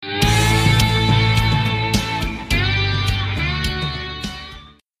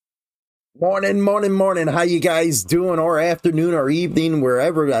Morning, morning, morning. How you guys doing? Or afternoon or evening,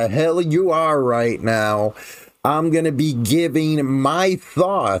 wherever the hell you are right now. I'm going to be giving my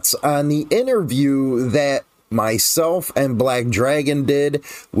thoughts on the interview that myself and Black Dragon did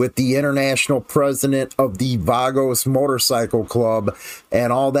with the international president of the Vagos Motorcycle Club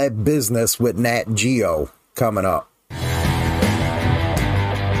and all that business with Nat Geo coming up.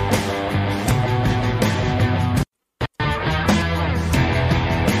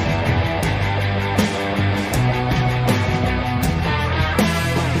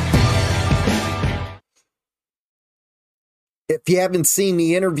 If you haven't seen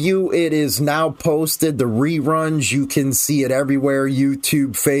the interview, it is now posted. The reruns, you can see it everywhere.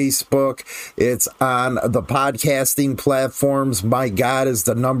 YouTube, Facebook. It's on the podcasting platforms. My God, is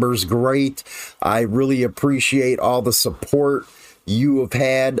the numbers great. I really appreciate all the support you have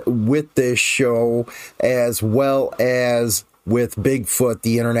had with this show, as well as with Bigfoot,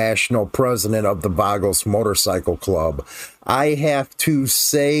 the international president of the Vagos Motorcycle Club. I have to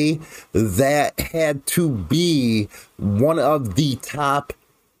say that had to be one of the top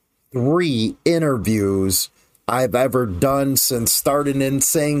 3 interviews I've ever done since starting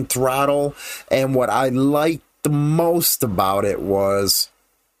Insane Throttle. And what I liked the most about it was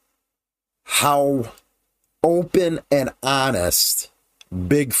how open and honest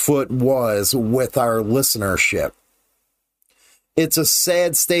Bigfoot was with our listenership. It's a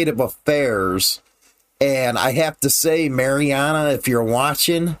sad state of affairs, and I have to say, Mariana, if you're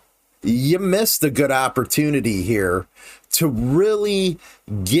watching, you missed a good opportunity here to really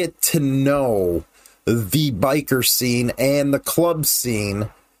get to know the biker scene and the club scene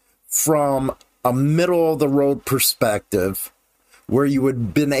from a middle-of-the-road perspective, where you would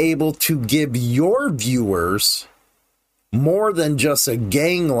have been able to give your viewers more than just a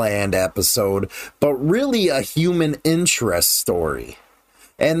gangland episode, but really a human interest story.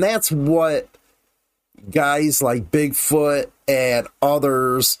 And that's what guys like Bigfoot and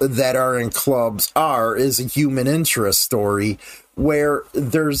others that are in clubs is a human interest story, where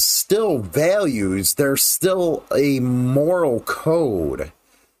there's still values, there's still a moral code,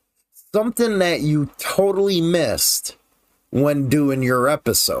 something that you totally missed when doing your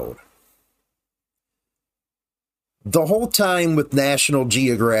episode. The whole time with National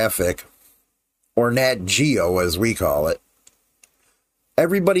Geographic, or Nat Geo as we call it,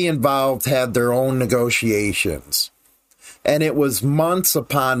 everybody involved had their own negotiations. And it was months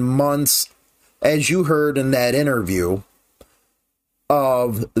upon months, as you heard in that interview,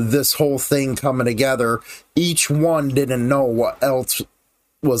 of this whole thing coming together. Each one didn't know what else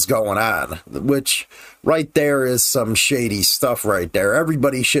was going on, which right there is some shady stuff right there.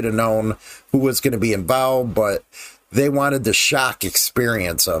 Everybody should have known who was going to be involved, but they wanted the shock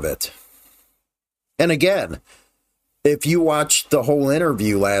experience of it. And again, if you watched the whole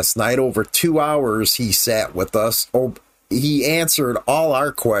interview last night, over 2 hours he sat with us. He answered all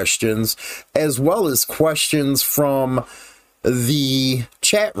our questions, as well as questions from the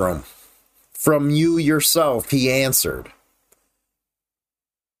chat room. From you yourself, he answered.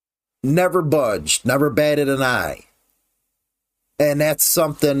 Never budged, never batted an eye. And that's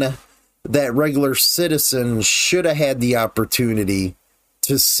something that regular citizens should have had the opportunity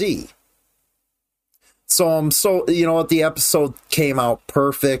to see. So the episode came out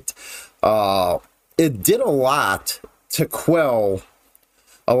perfect. It did a lot to quell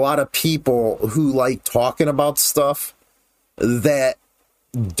a lot of people who like talking about stuff that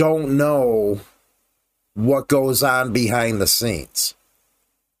don't know what goes on behind the scenes.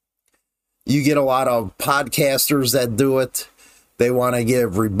 You get a lot of podcasters that do it. They want to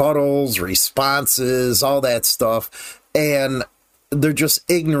give rebuttals, responses, all that stuff. And they're just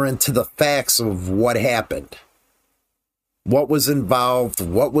ignorant to the facts of what happened. What was involved,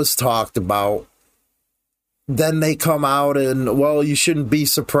 what was talked about. Then they come out and, well, you shouldn't be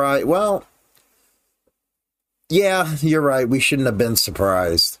surprised. Well, yeah, you're right. We shouldn't have been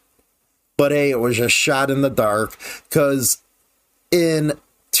surprised. But hey, it was a shot in the dark, because in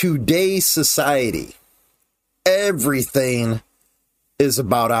today's society, everything is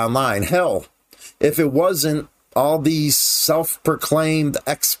about online. Hell, if it wasn't, all these self-proclaimed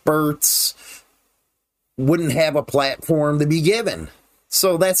experts wouldn't have a platform to be given.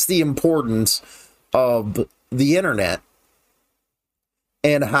 So that's the importance of the internet,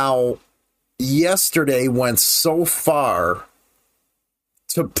 and how yesterday went so far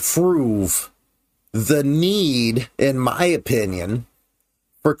to prove the need, in my opinion,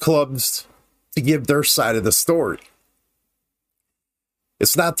 for clubs to give their side of the story.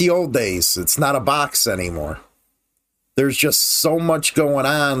 It's not the old days. It's not a box anymore. There's just so much going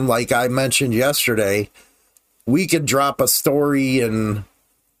on. Like I mentioned yesterday, we could drop a story in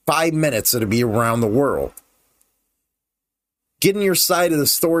 5 minutes, it'll be around the world. Getting your side of the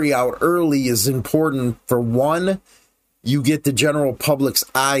story out early is important. For one, you get the general public's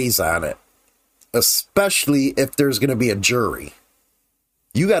eyes on it, especially if there's going to be a jury.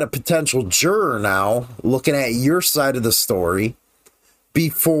 You got a potential juror now looking at your side of the story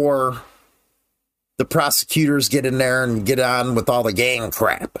before the prosecutors get in there and get on with all the gang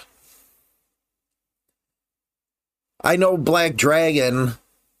crap. I know Black Dragon,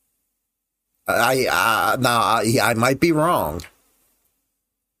 I might be wrong,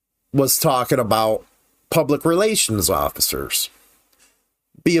 was talking about public relations officers.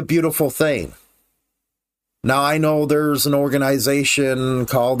 Be a beautiful thing. Now, I know there's an organization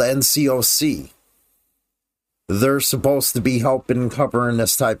called NCOC. They're supposed to be helping covering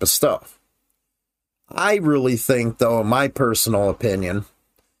this type of stuff. I really think, though, in my personal opinion,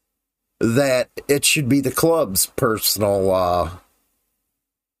 that it should be the club's personal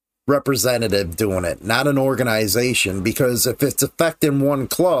representative doing it, not an organization, because if it's affecting one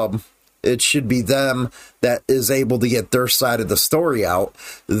club, it should be them that is able to get their side of the story out.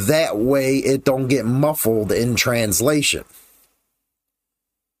 That way it don't get muffled in translation.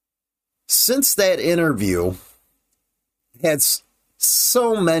 Since that interview had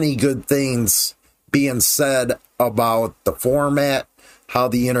so many good things being said about the format, how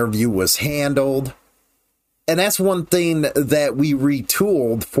the interview was handled. And that's one thing that we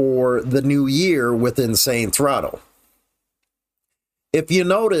retooled for the new year with Insane Throttle. If you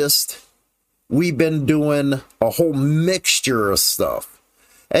noticed, we've been doing a whole mixture of stuff.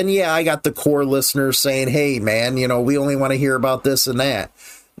 And yeah, I got the core listeners saying, hey man, you know, we only want to hear about this and that.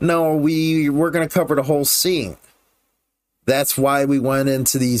 No, we're going to cover the whole scene. That's why we went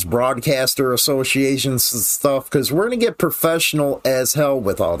into these broadcaster associations and stuff, because we're going to get professional as hell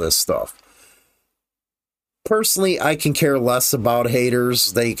with all this stuff. Personally, I can care less about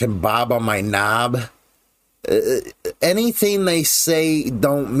haters. They can bob on my knob. Anything they say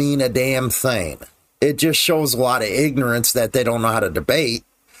don't mean a damn thing. It just shows a lot of ignorance that they don't know how to debate,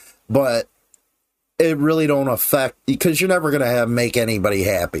 but it really don't affect, because you're never going to make anybody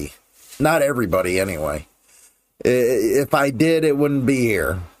happy. Not everybody, anyway. If I did, it wouldn't be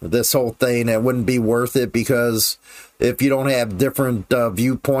here. This whole thing, it wouldn't be worth it, because if you don't have different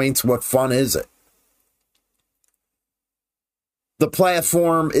viewpoints, what fun is it? The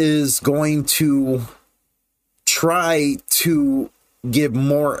platform is going to try to give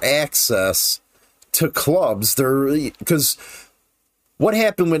more access to clubs. Because what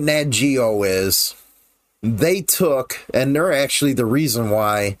happened with Nat Geo is they took, and they're actually the reason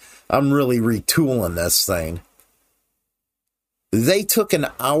why I'm really retooling this thing. They took an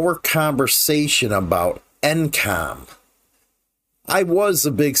hour conversation about NCOM. I was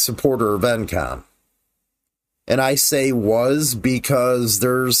a big supporter of NCOM. And I say was because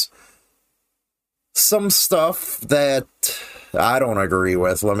there's some stuff that I don't agree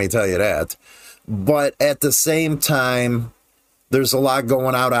with, let me tell you that. But at the same time, there's a lot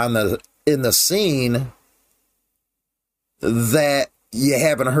going out in the scene that you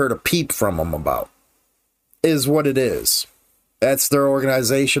haven't heard a peep from them about, is what it is. That's their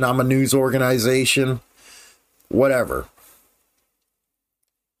organization. I'm a news organization. Whatever.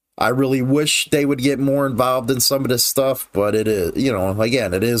 I really wish they would get more involved in some of this stuff, but it is, you know,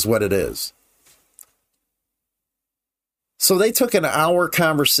 again, it is what it is. So they took an hour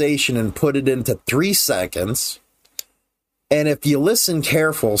conversation and put it into 3 seconds. And if you listen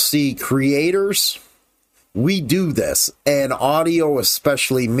careful, see, creators, we do this, and audio,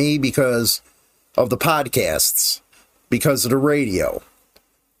 especially me, because of the podcasts, because of the radio.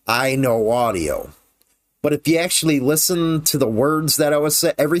 I know audio. But if you actually listen to the words that I was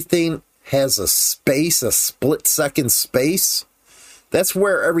saying, everything has a space, a split-second space. That's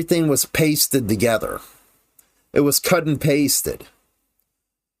where everything was pasted together. It was cut and pasted.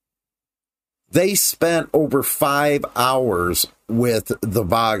 They spent over 5 hours with the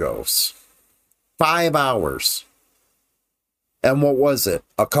Vagos. 5 hours. And what was it?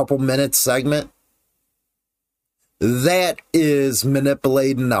 A couple minute segment? That is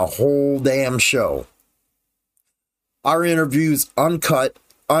manipulating a whole damn show. Our interviews uncut,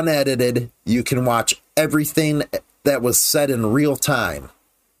 unedited. You can watch everything that was said in real time.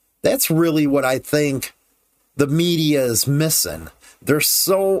 That's really what I think the media is missing. They're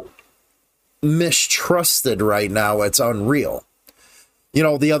so mistrusted right now, it's unreal. You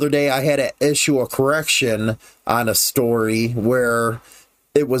know, the other day I had to issue a correction on a story where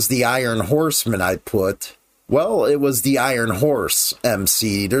it was the Iron Horseman I put. Well, it was the Iron Horse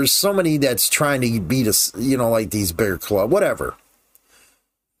MC. There's so many that's trying to beat us, you know, like these bigger club, whatever.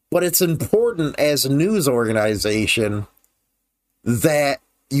 But it's important as a news organization that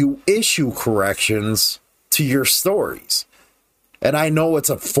you issue corrections to your stories. And I know it's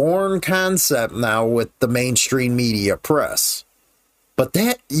a foreign concept now with the mainstream media press, but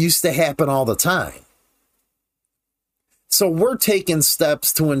that used to happen all the time. So we're taking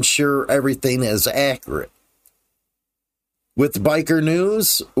steps to ensure everything is accurate. With Biker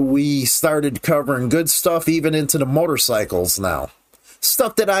News, we started covering good stuff even into the motorcycles now.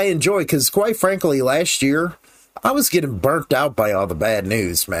 Stuff that I enjoy, because quite frankly, last year, I was getting burnt out by all the bad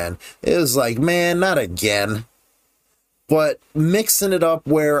news, man. It was like, man, not again. But mixing it up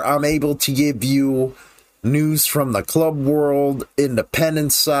where I'm able to give you news from the club world,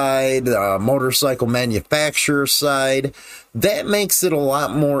 independent side, motorcycle manufacturer side, that makes it a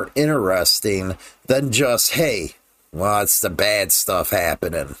lot more interesting than just, hey, well, it's the bad stuff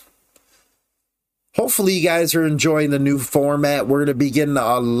happening. Hopefully you guys are enjoying the new format. We're going to be getting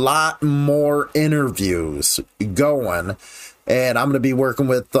a lot more interviews going. And I'm going to be working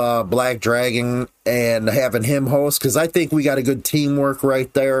with Black Dragon and having him host, because I think we got a good teamwork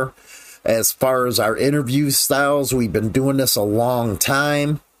right there. As far as our interview styles, we've been doing this a long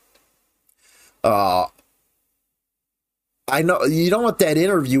time. I know, you know what that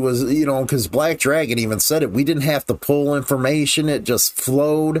interview was, you know, because Black Dragon even said it. We didn't have to pull information. It just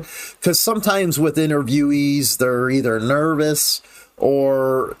flowed. Because sometimes with interviewees, they're either nervous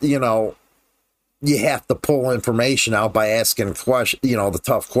or, you know, you have to pull information out by asking the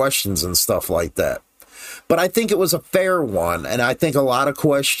tough questions and stuff like that. But I think it was a fair one. And I think a lot of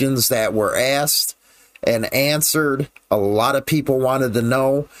questions that were asked and answered, a lot of people wanted to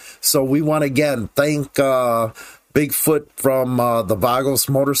know. So we want to, again, thank Bigfoot from the Vagos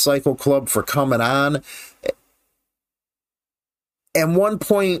Motorcycle Club for coming on. And one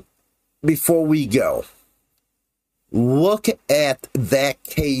point before we go, look at that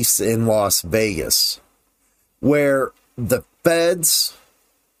case in Las Vegas where the feds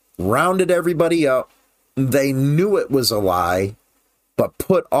rounded everybody up. They knew it was a lie, but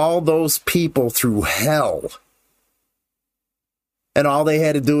put all those people through hell. And all they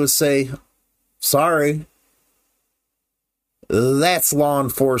had to do was say, sorry. That's law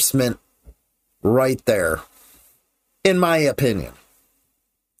enforcement right there, in my opinion.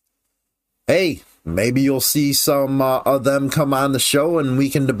 Hey, maybe you'll see some of them come on the show and we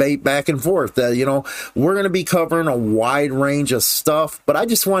can debate back and forth. You know, we're going to be covering a wide range of stuff, but I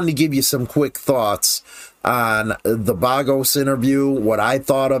just wanted to give you some quick thoughts on the Vagos interview, what I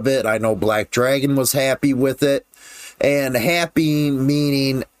thought of it. I know Black Dragon was happy with it, and happy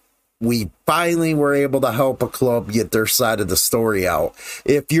meaning we finally were able to help a club get their side of the story out.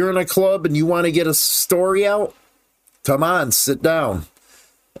 If you're in a club and you want to get a story out, come on, sit down,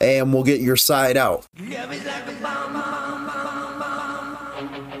 and we'll get your side out. Love is like a bomb, bomb, bomb, bomb.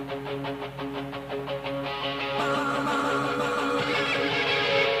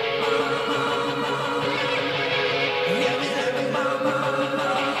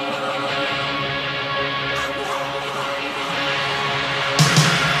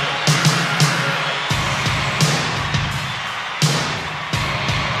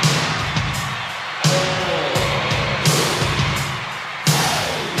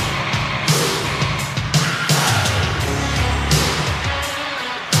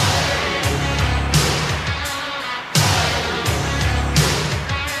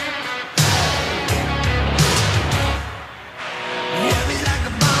 Love is like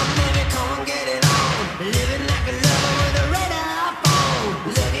a bomb, bomb, bomb.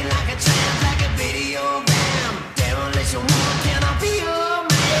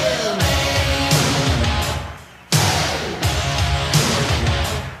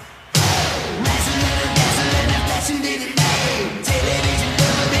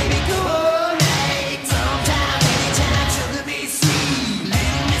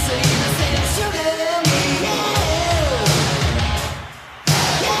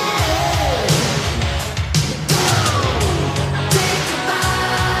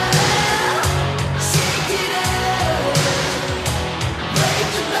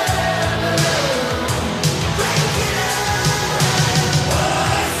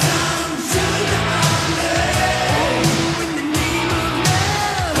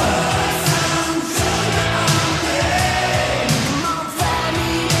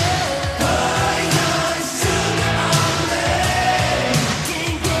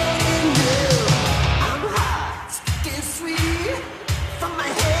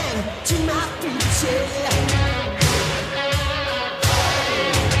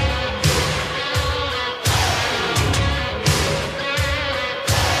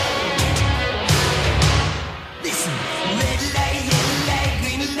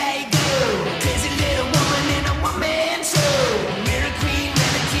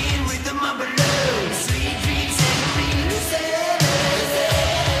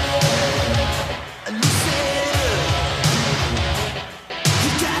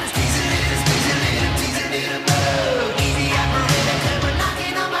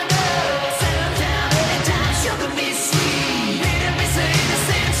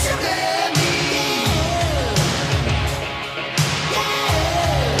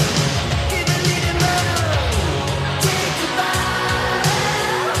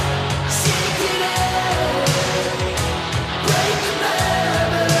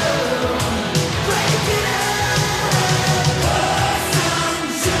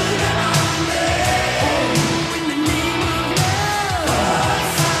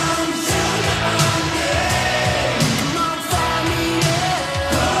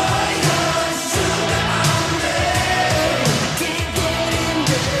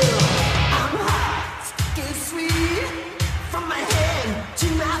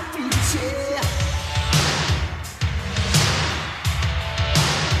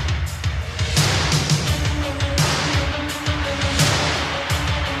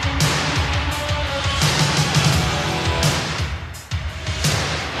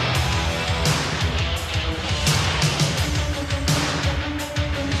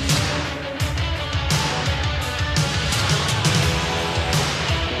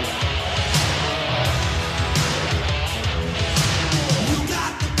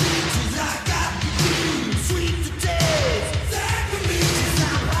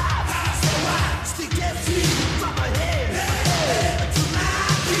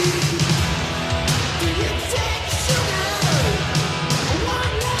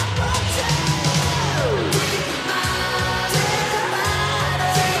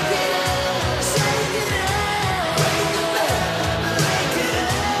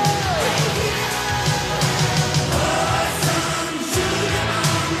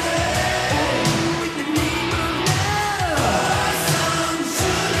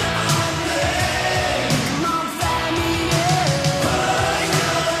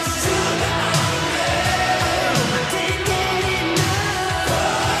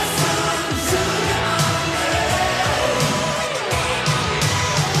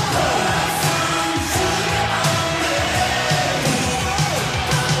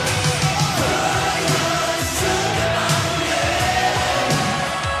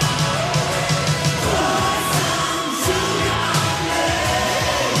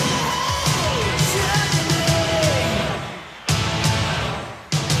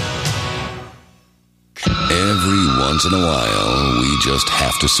 Every once in a while, we just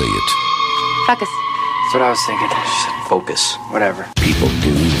have to say it. Focus. That's what I was thinking. She said focus. Whatever. People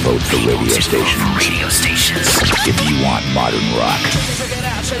do vote for radio stations. If you want modern rock.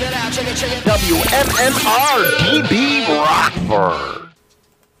 WMMR DB Rockford.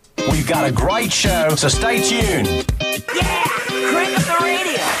 We've got a great show, so stay tuned. Yeah! Crank up the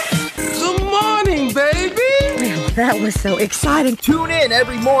radio! Good morning, baby! That was so exciting. Tune in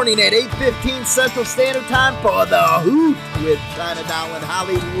every morning at 8:15 Central Standard Time for The Hoot with China Doll and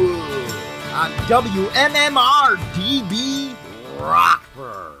Hollywood on WMMR DB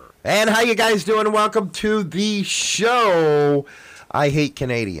Rockford. And how you guys doing? Welcome to the show. I hate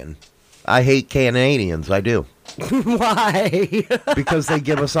Canadians. I do. Why? Because they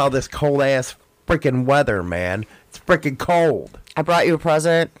give us all this cold-ass freaking weather, man. It's freaking cold. I brought you a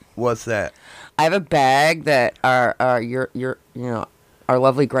present. What's that? I have a bag that our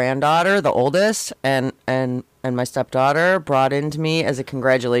lovely granddaughter, the oldest, and my stepdaughter brought into me as a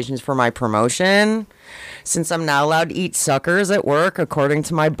congratulations for my promotion. Since I'm not allowed to eat suckers at work, according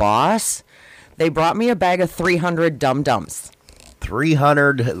to my boss, they brought me a bag of 300 Dum-Dums.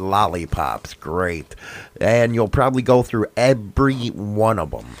 300 lollipops. Great. And you'll probably go through every one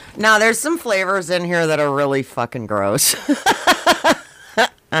of them. Now, there's some flavors in here that are really fucking gross.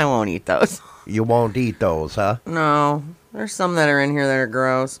 I won't eat those. You won't eat those, huh? No, there's some that are in here that are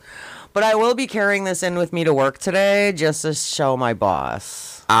gross. But I will be carrying this in with me to work today just to show my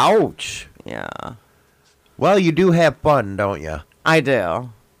boss. Ouch. Yeah. Well, you do have fun, don't you? I do.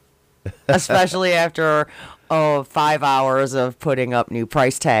 Especially after 5 hours of putting up new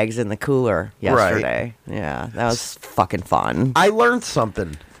price tags in the cooler yesterday. Right. Yeah, that was fucking fun. I learned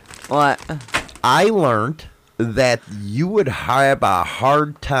something. What? I learned that you would have a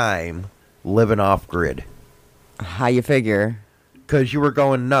hard time living off grid. How you figure? Because you were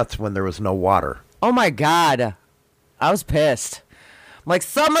going nuts when there was no water. Oh my God. I was pissed. I'm like,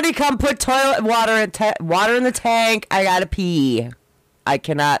 somebody come put toilet water in the tank. I gotta pee. I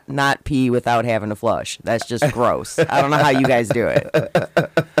cannot not pee without having to flush. That's just gross. I don't know how you guys do it.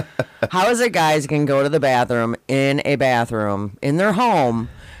 How is it guys can go to the bathroom in their home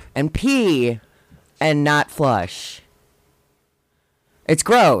and pee and not flush? It's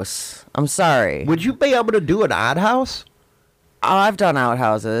gross. I'm sorry. Would you be able to do an odd house? Oh, I've done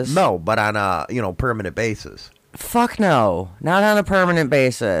outhouses. No, but on a permanent basis. Fuck no. Not on a permanent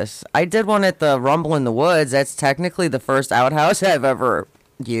basis. I did one at the Rumble in the Woods. That's technically the first outhouse I've ever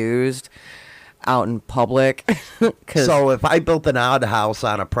used out in public. So if I built an outhouse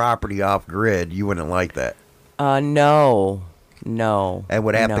on a property off grid, you wouldn't like that? No. No. And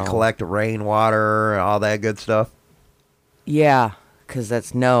would have to collect rainwater and all that good stuff? Yeah, because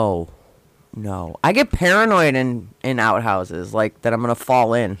that's no. I get paranoid in outhouses, like that I'm going to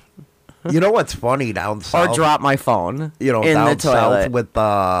fall in. You know what's funny down south? Or drop my phone in down the toilet. South with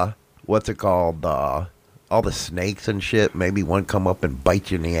what's it called? All the snakes and shit. Maybe one come up and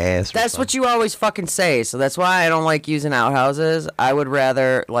bite you in the ass. That's what you always fucking say. So that's why I don't like using outhouses. I would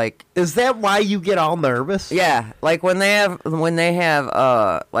rather like. Is that why you get all nervous? Yeah, like when they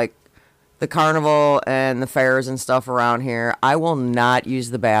have like the carnival and the fairs and stuff around here. I will not use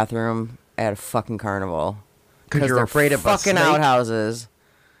the bathroom at a fucking carnival because you're afraid of fucking outhouses.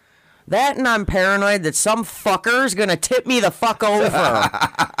 That and I'm paranoid that some fucker's gonna tip me the fuck over.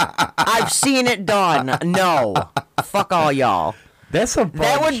 I've seen it done. No. Fuck all y'all. That's some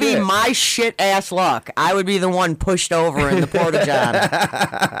That would shit. be my shit ass luck. I would be the one pushed over in the porta-john.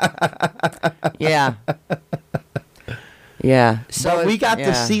 Yeah. Yeah. So but we got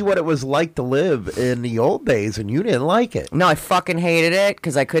to see what it was like to live in the old days, and you didn't like it. No, I fucking hated it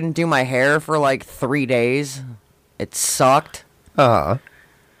because I couldn't do my hair for like 3 days. It sucked. Uh-huh.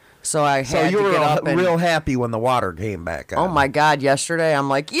 So I had So you to were get up and, real happy when the water came back on. Oh my God, yesterday I'm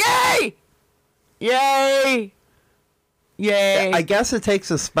like, yay! Yay! Yay! I guess it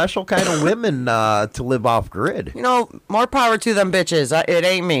takes a special kind of women to live off grid. You know, more power to them bitches. It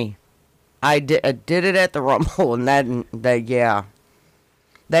ain't me. I did it at the Rumble, and that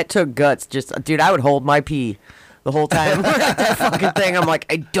took guts. Just, dude, I would hold my pee the whole time at that fucking thing. I'm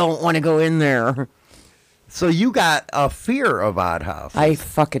like, I don't want to go in there. So you got a fear of odd houses. I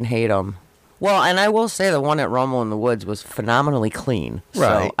fucking hate them. Well, and I will say the one at Rumble in the Woods was phenomenally clean.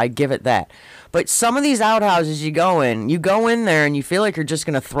 Right. So I give it that. But some of these outhouses you go in there and you feel like you're just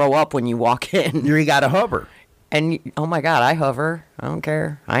going to throw up when you walk in. You got to hover. And, oh my God, I hover. I don't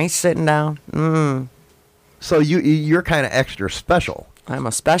care. I ain't sitting down. So you're kind of extra special. I'm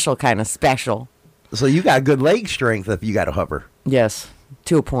a special kind of special. So you got good leg strength if you got to hover. Yes,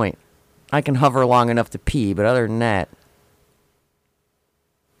 to a point. I can hover long enough to pee, but other than that,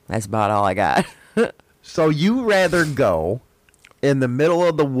 that's about all I got. So you rather go in the middle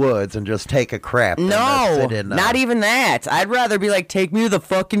of the woods and just take a crap than to No, sit in, not even that. I'd rather be like, take me to the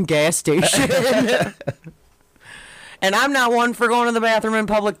fucking gas station. And I'm not one for going to the bathroom in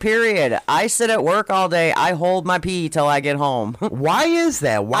public, period. I sit at work all day. I hold my pee till I get home. Why is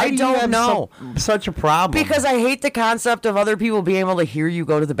that? Why I do you don't have know. such a problem? Because I hate the concept of other people being able to hear you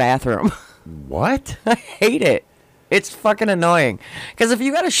go to the bathroom. What? I hate it. It's fucking annoying. Because if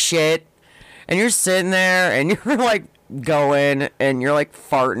you got a shit and you're sitting there and you're like going and you're like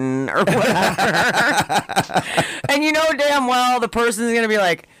farting or whatever, and you know damn well the person's going to be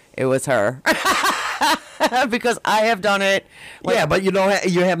like, it was her. Because I have done it. Like, yeah, but you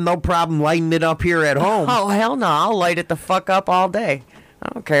have no problem lighting it up here at home. oh, hell no. I'll light it the fuck up all day. I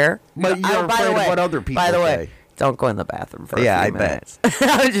don't care. But you're by the afraid of way- what other people By the way, say. don't go in the bathroom for Yeah, a I few bet. minutes.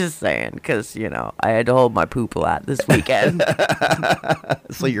 I was just saying, because, I had to hold my poop a lot this weekend.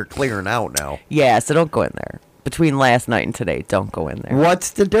 So you're clearing out now. Yeah, so don't go in there. Between last night and today, don't go in there.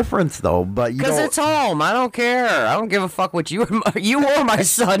 What's the difference, though? But you Because don't. it's home. I don't care. I don't give a fuck what you or my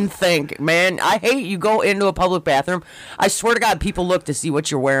son think, man. I hate you go into a public bathroom. I swear to God, people look to see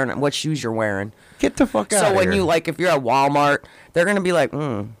what you're wearing, what shoes you're wearing. Get the fuck out So of when here. if you're at Walmart, they're going to be like,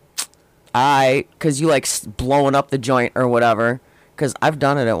 because you like blowing up the joint or whatever. Because I've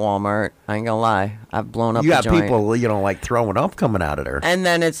done it at Walmart. I ain't going to lie. I've blown up you the got joint. people, like throwing up coming out of there. And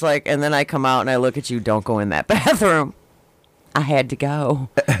then it's like, and then I come out and I look at you, don't go in that bathroom. I had to go.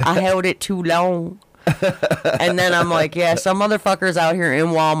 I held it too long. And then I'm like, yeah, some motherfuckers out here in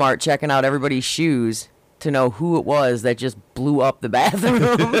Walmart checking out everybody's shoes to know who it was that just blew up the bathroom.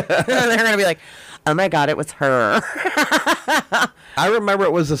 And they're going to be like, oh my God, it was her. I remember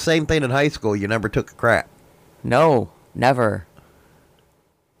it was the same thing in high school. You never took a crap. No, never.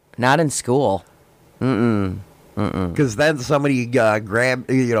 Not in school. Because then somebody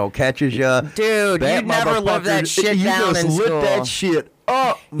catches you. Dude, That you never lived that motherfucker- shit you down just in lit school. that shit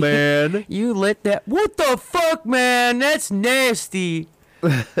up, man. You lit that. What the fuck, man? That's nasty.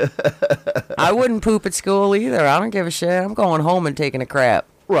 I wouldn't poop at school either. I don't give a shit. I'm going home and taking a crap.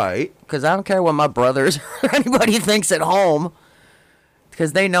 Right. Because I don't care what my brothers or anybody thinks at home.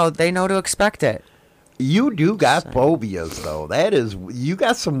 Because they know to expect it. You do got phobias, though. You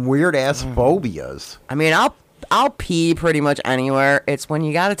got some weird ass phobias. I mean, I'll pee pretty much anywhere. It's when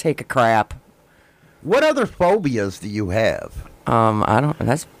you got to take a crap. What other phobias do you have? I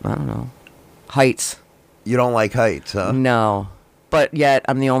don't know. Heights. You don't like heights, huh? No. But yet,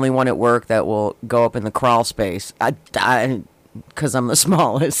 I'm the only one at work that will go up in the crawl space. Because I'm the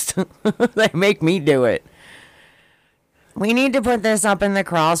smallest. They make me do it. We need to put this up in the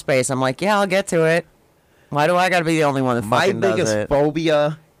crawl space. I'm like, yeah, I'll get to it. Why do I got to be the only one that My fucking does biggest it?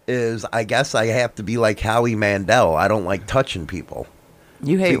 phobia is, I guess I have to be like Howie Mandel. I don't like touching people.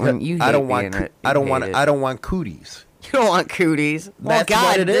 You hate Because when you hate I don't being want. it. I You don't hate want. it. I don't want cooties. You don't want cooties. Well, That's God,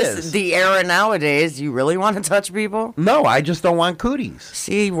 what it this is. the era nowadays. You really want to touch people? No, I just don't want cooties.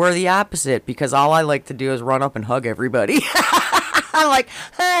 See, we're the opposite because all I like to do is run up and hug everybody. I'm like,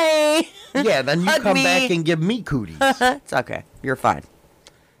 hey. Yeah, then you Hug come me. back and give me cooties. It's okay. You're fine.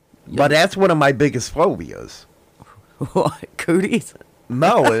 But that's one of my biggest phobias. What? Cooties?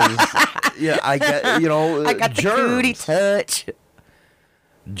 No, I get I got the cootie germs, touch.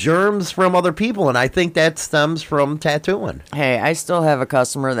 germs from other people, and I think that stems from tattooing. Hey, I still have a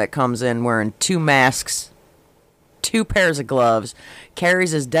customer that comes in wearing 2 masks, 2 pairs of gloves,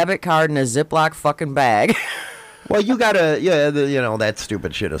 carries his debit card in a Ziploc fucking bag. Well, you gotta, that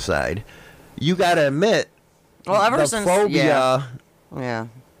stupid shit aside, you gotta admit, Well, ever the since phobia yeah.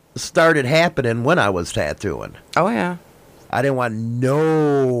 started happening when I was tattooing. Oh yeah. I didn't want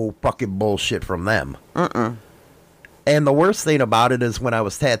no fucking bullshit from them. And the worst thing about it is when I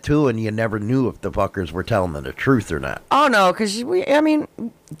was tattooing, you never knew if the fuckers were telling the truth or not. Oh no, because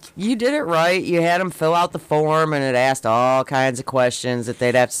you did it right. You had them fill out the form, and it asked all kinds of questions that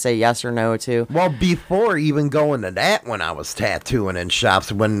they'd have to say yes or no to. Well, before even going to that, when I was tattooing in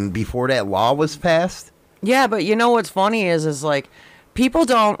shops, before that law was passed. Yeah, but you know what's funny is like people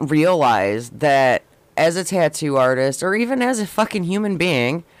don't realize that as a tattoo artist or even as a fucking human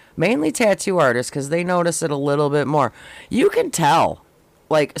being, mainly tattoo artists, because they notice it a little bit more. You can tell,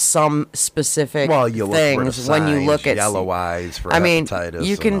 like, some specific You look things for the when you signs, look at yellow eyes for I mean, hepatitis.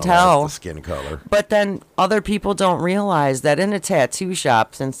 you and can all that, tell. the skin color. But then other people don't realize that in a tattoo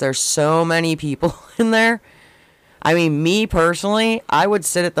shop, since there's so many people in there. I mean, me personally, I would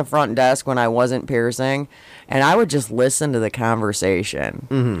sit at the front desk when I wasn't piercing, and I would just listen to the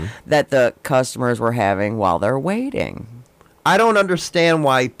conversation that the customers were having while they're waiting. I don't understand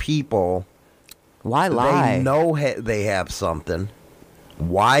why people Why lie? they know they have something.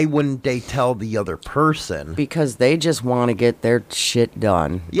 Why wouldn't they tell the other person? Because they just want to get their shit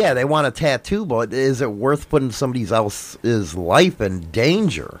done. Yeah, they want a tattoo, but is it worth putting somebody else's life in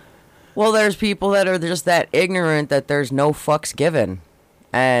danger? Well, there's people that are just that ignorant that there's no fucks given.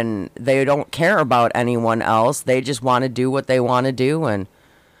 And they don't care about anyone else. They just want to do what they want to do. And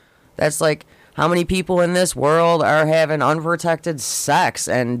that's like, how many people in this world are having unprotected sex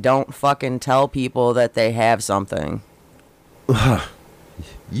and don't fucking tell people that they have something?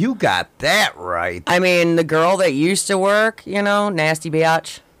 You got that right. I mean, the girl that used to work, nasty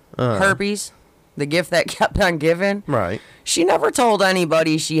biatch, herpes, the gift that kept on giving. Right. She never told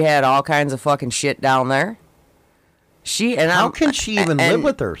anybody she had all kinds of fucking shit down there. How can she even live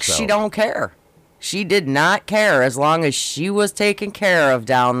with herself? She don't care. She did not care. As long as she was taken care of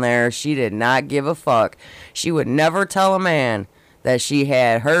down there, she did not give a fuck. She would never tell a man that she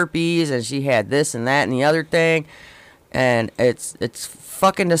had herpes and she had this and that and the other thing. And it's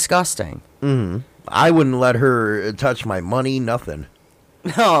fucking disgusting. Mm-hmm. I wouldn't let her touch my money, nothing.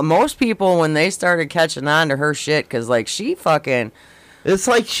 No, most people, when they started catching on to her shit, because, like, she fucking... It's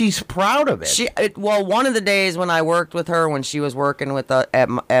like she's proud of it. Well, one of the days when I worked with her, when she was working with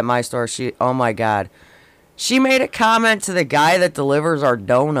at my store, oh my God, she made a comment to the guy that delivers our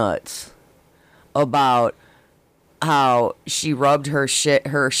donuts about how she rubbed her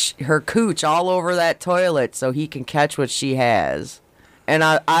cooch all over that toilet so he can catch what she has. And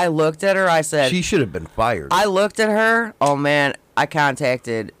I looked at her, I said... She should have been fired. I looked at her, oh man, I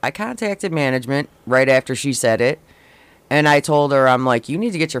contacted management right after she said it. And I told her, I'm like, you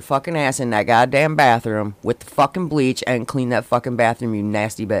need to get your fucking ass in that goddamn bathroom with the fucking bleach and clean that fucking bathroom, you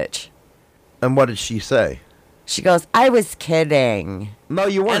nasty bitch. And what did she say? She goes, I was kidding. No,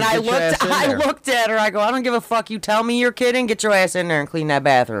 you weren't. And I looked at her, I go, I don't give a fuck. You tell me you're kidding, get your ass in there and clean that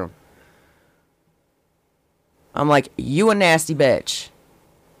bathroom. I'm like, you a nasty bitch.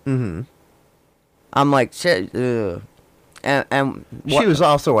 Mm-hmm. I'm like, shit, ugh. And she was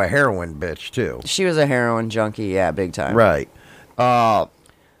also a heroin bitch too. She was a heroin junkie, yeah, big time. Right. That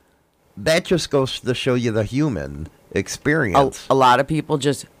just goes to show you the human experience. A lot of people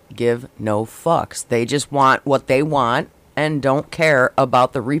just give no fucks. They just want what they want and don't care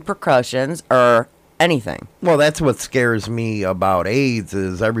about the repercussions or anything. Well, that's what scares me about AIDS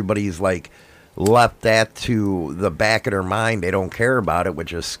is everybody's like left that to the back of their mind. They don't care about it,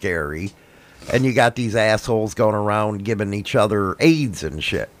 which is scary. And you got these assholes going around giving each other AIDS and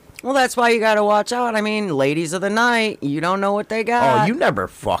shit. Well, that's why you gotta watch out. I mean, ladies of the night, you don't know what they got. Oh, you never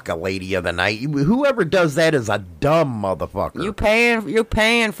fuck a lady of the night. Whoever does that is a dumb motherfucker. You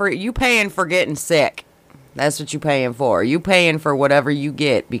paying for getting sick. That's what you paying for. You paying for whatever you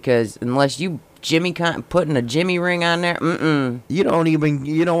get because unless you putting a Jimmy ring on there, You don't even,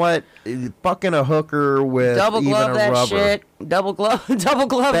 you know what? Fucking a hooker with double glove even a that rubber. shit. Double glove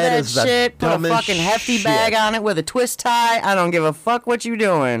that shit. Put a fucking hefty shit. bag on it with a twist tie. I don't give a fuck what you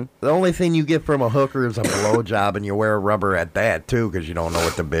doing. The only thing you get from a hooker is a blowjob, and you wear a rubber at that too, because you don't know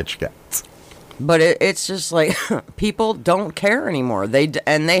what the bitch gets. But it's just like people don't care anymore. They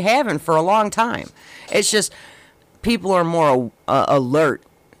haven't for a long time. It's just people are more alert.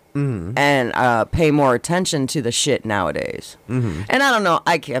 Mm-hmm. And pay more attention to the shit nowadays. Mm-hmm. And I don't know.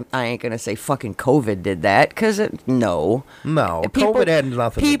 I ain't gonna say fucking COVID did that because no. COVID had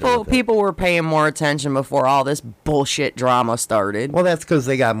nothing to do with it. People were paying more attention before all this bullshit drama started. Well, that's because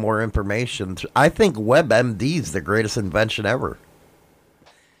they got more information. I think WebMD's the greatest invention ever.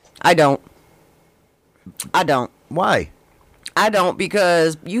 I don't. Why? I don't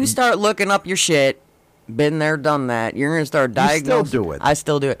because you start looking up your shit. Been there, done that. You're gonna start diagnosing. You still do it. I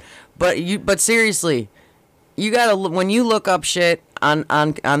still do it. But seriously, you gotta when you look up shit on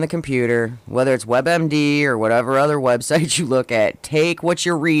the computer, whether it's WebMD or whatever other website you look at, take what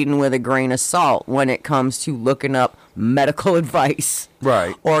you're reading with a grain of salt when it comes to looking up medical advice,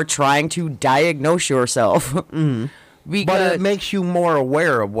 right? Or trying to diagnose yourself. Mm-hmm. But it makes you more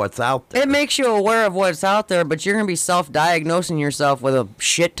aware of what's out there. It makes you aware of what's out there, but you're going to be self-diagnosing yourself with a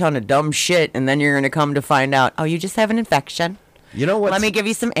shit ton of dumb shit, and then you're going to come to find out, oh, you just have an infection. You know what? Let me give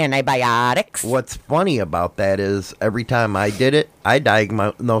you some antibiotics. What's funny about that is every time I did it, I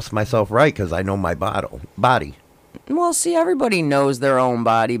diagnosed myself right because I know my body. Well, see, everybody knows their own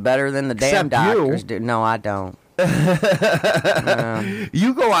body better than the damn doctors do. No, I don't.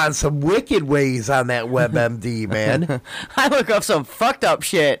 You go on some wicked ways on that WebMD, man. I look up some fucked up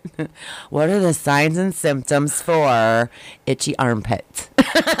shit. What are the signs and symptoms for itchy armpits?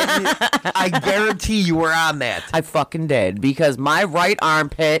 I guarantee you were on that. I fucking did because my right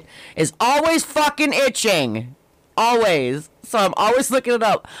armpit is always fucking itching. always. So I'm always looking it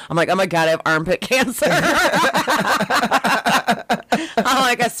up. I'm like, oh my God, I have armpit cancer. I'm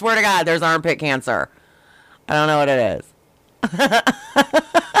like, I swear to God, there's armpit cancer. I don't know what it is.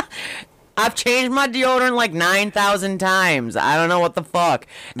 I've changed my deodorant like 9,000 times. I don't know what the fuck.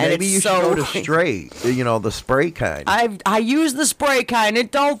 And Maybe it's you should go to straight, the spray kind. I use the spray kind.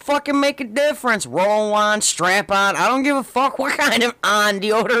 It don't fucking make a difference. Roll on, strap on. I don't give a fuck what kind of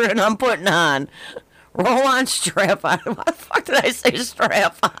deodorant I'm putting on. Roll on, strap on. Why the fuck did I say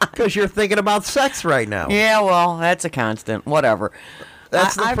strap on? Because you're thinking about sex right now. Yeah, well, that's a constant. Whatever.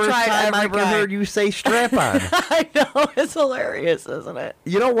 That's the I've first tried time I every ever kind. heard you say strap on. I know. It's hilarious, isn't it?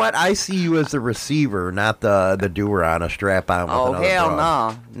 You know what? I see you as the receiver, not the doer on a strap on with Oh, another hell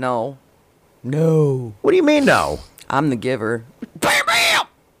broad. no. No. What do you mean no? I'm the giver. Bam, bam!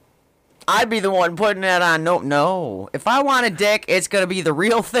 I'd be the one putting that on. No. If I want a dick, it's going to be the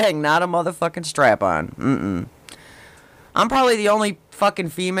real thing, not a motherfucking strap-on. I'm probably the only fucking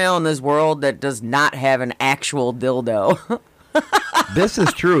female in this world that does not have an actual dildo. This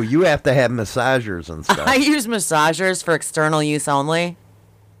is true. You have to have massagers and stuff. I use massagers for external use only.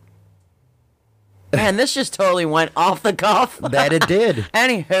 Man, this just totally went off the cuff. That it did.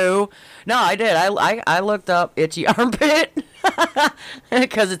 Anywho, no, I did. I looked up itchy armpit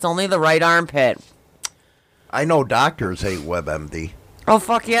because it's only the right armpit. I know doctors hate WebMD. Oh,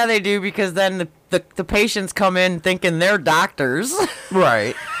 fuck yeah, they do, because then the patients come in thinking they're doctors.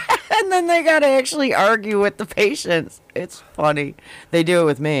 Right. And then they gotta actually argue with the patients. It's funny. They do it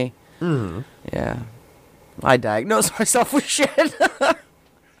with me. Mm-hmm. Yeah. I diagnose myself with shit.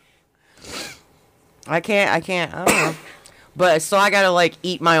 I can't, I don't know. But, so I gotta, like,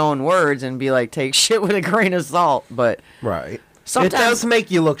 eat my own words and be like, take shit with a grain of salt. But Right. sometimes, it does make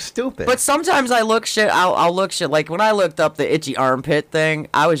you look stupid. but sometimes I look shit, I'll look shit. Like, when I looked up the itchy armpit thing,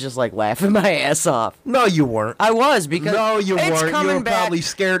 I was just, like, laughing my ass off. no, you weren't. I was, because No, you it's weren't. You coming were back. probably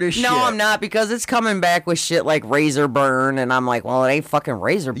scared as shit. No, I'm not, because it's coming back with shit like razor burn, and I'm like, well, it ain't fucking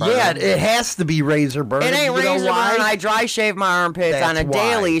razor burn. Yeah, it has to be razor burn. It ain't You know razor why? burn. I dry shave my armpits That's on a why.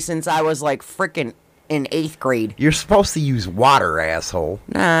 daily since I was like freaking in 8th grade. You're supposed to use water, asshole.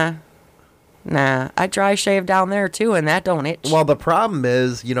 Nah. I dry shave down there too, and that don't itch. Well, the problem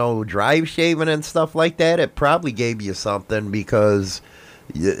is, dry shaving and stuff like that, it probably gave you something because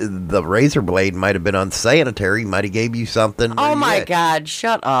the razor blade might have been unsanitary, might have gave you something. Oh my yet. God,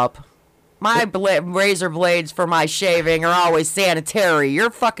 shut up. My razor blades for my shaving are always sanitary.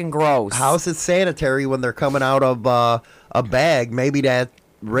 You're fucking gross. How's it sanitary when they're coming out of a bag? Maybe that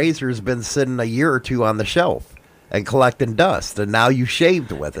razor's been sitting a year or two on the shelf and collecting dust, and now you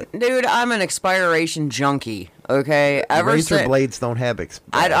shaved with it. Dude, I'm an expiration junkie, okay? Razor blades don't have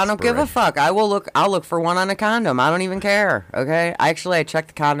I don't give a fuck. I'll look for one on a condom. I don't even care, okay? I check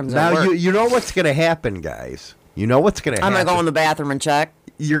the condoms at Now, work. you know what's going to happen, guys. You know what's going to I'm happen. gonna go in the bathroom and check.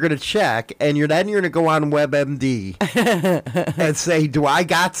 You're going to check, and you're going to go on WebMD and say, do I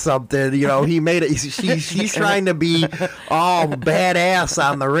got something? He made it. She's trying to be all badass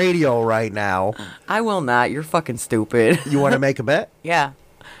on the radio right now. I will not. You're fucking stupid. You want to make a bet? Yeah.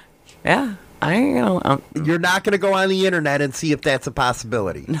 I ain't gonna. You're not going to go on the internet and see if that's a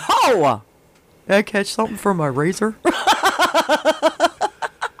possibility. No! Did I catch something from my razor?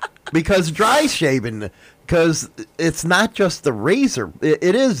 Because dry shaving, because it's not just the razor.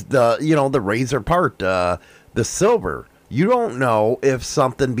 It is the razor part, the silver. You don't know if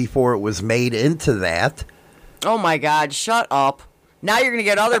something before it was made into that. Oh my God, shut up. Now you're gonna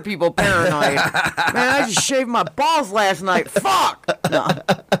get other people paranoid. Man, I just shaved my balls last night. Fuck! No.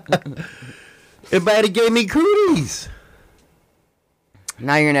 It might have gave me cooties.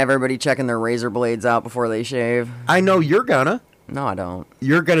 Now you're gonna have everybody checking their razor blades out before they shave. I know you're gonna. No, I don't.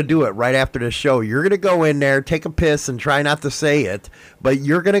 You're going to do it right after the show. You're going to go in there, take a piss, and try not to say it, but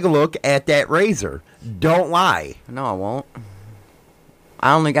you're going to look at that razor. Don't lie. No, I won't.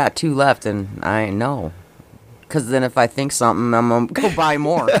 I only got 2 left, and I know. Because then if I think something, I'm going to go buy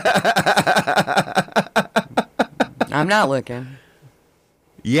more. I'm not looking.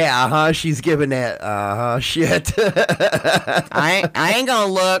 Yeah, she's giving that, shit. I ain't going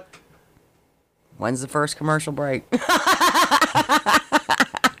to look. When's the first commercial break?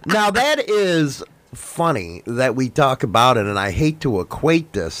 Now, that is funny that we talk about it, and I hate to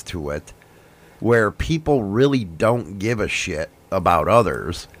equate this to it, where people really don't give a shit about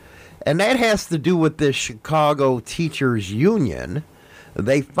others. And that has to do with this Chicago Teachers Union.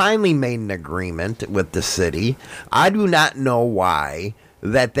 They finally made an agreement with the city. I do not know why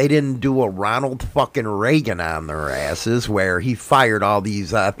that they didn't do a Ronald fucking Reagan on their asses, where he fired all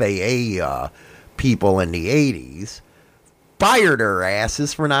these FAA people in the 80s. Fired their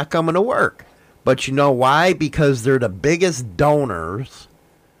asses for not coming to work. But you know why? Because they're the biggest donors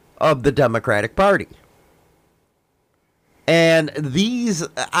of the Democratic Party. And these,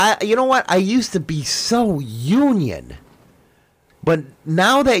 you know what? I used to be so union. But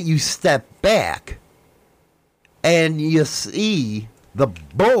now that you step back and you see the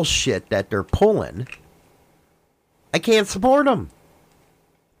bullshit that they're pulling, I can't support them.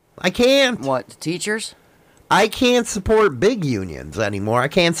 I can't. What, the teachers? I can't support big unions anymore. I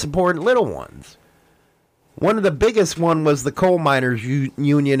can't support little ones. One of the biggest one was the coal miners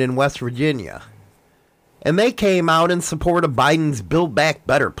union in West Virginia. And they came out in support of Biden's Build Back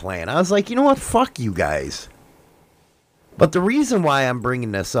Better plan. I was like, you know what? Fuck you guys. But the reason why I'm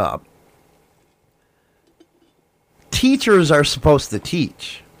bringing this up, teachers are supposed to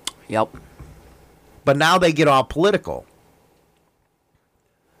teach. Yep. But now they get all political.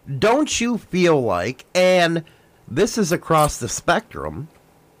 Don't you feel like, and this is across the spectrum,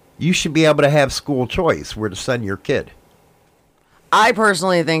 you should be able to have school choice where to send your kid? I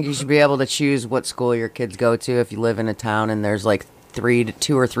personally think you should be able to choose what school your kids go to. If you live in a town and there's like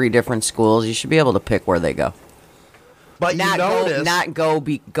 2 or 3 different schools, you should be able to pick where they go. But Not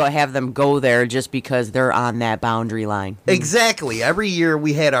go have them go there just because they're on that boundary line. Exactly. Every year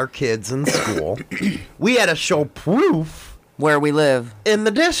we had our kids in school. We had to show proof Where we live. in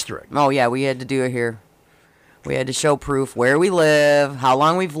the district. Oh, yeah, we had to do it here. We had to show proof where we live, how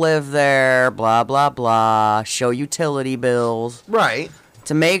long we've lived there, blah, blah, blah. Show utility bills Right.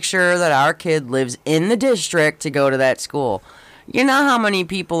 to make sure that our kid lives in the district to go to that school. You know how many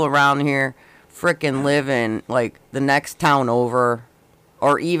people around here frickin' live in, like, the next town over,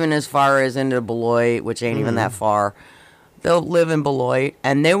 or even as far as into Beloit, which ain't even that far. They'll live in Beloit,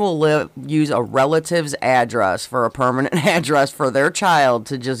 and they will use a relative's address for a permanent address for their child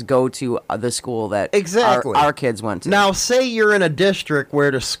to just go to the school that Exactly. our kids went to. Now, say you're in a district where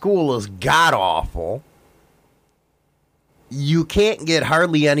the school is god-awful. You can't get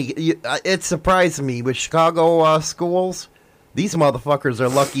hardly any... It surprised me with Chicago schools. These motherfuckers are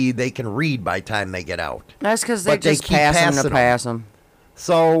lucky they can read by the time they get out. That's because they But they just keep pass them passing to 'em. pass them.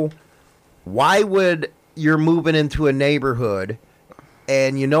 So, why would you're moving into a neighborhood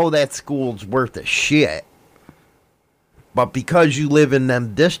and you know that school's worth of shit, but because you live in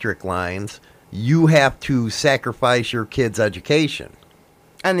them district lines, you have to sacrifice your kid's education?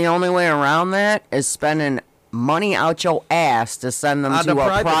 And the only way around that is spending money out your ass to send them On to the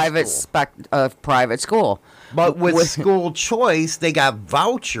a private private school. But with school choice, they got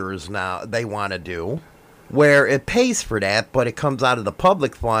vouchers now they want to do, where it pays for that, but it comes out of the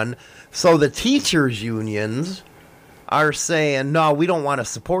public fund. So the teachers' unions are saying, no, we don't want to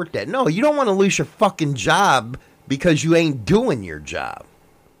support that. No, you don't want to lose your fucking job because you ain't doing your job.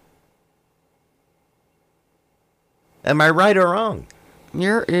 Am I right or wrong?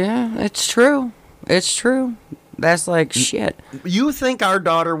 Yeah, it's true. It's true. That's like shit. You think our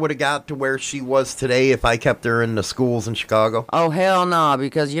daughter would have got to where she was today if I kept her in the schools in Chicago? Oh, hell no,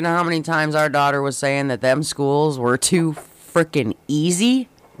 because you know how many times our daughter was saying that them schools were too freaking easy?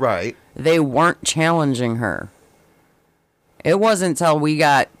 Right. They weren't challenging her. It wasn't until we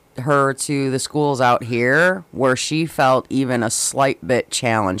got her to the schools out here where she felt even a slight bit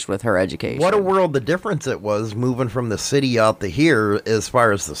challenged with her education. What a world the difference it was moving from the city out to here as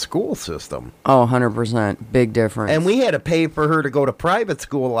far as the school system. Oh, 100%. Big difference. And we had to pay for her to go to private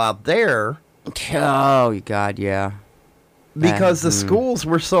school out there Oh, God, yeah. because the schools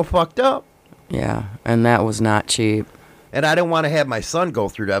were so fucked up. Yeah, and that was not cheap. And I didn't want to have my son go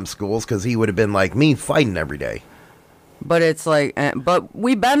through them schools because he would have been like me fighting every day. But it's like, but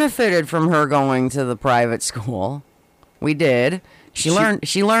we benefited from her going to the private school. We did. She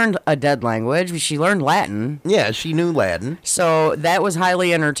learned a dead language. She learned Latin. Yeah, she knew Latin. So that was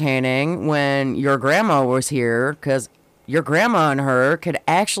highly entertaining when your grandma was here, because your grandma and her could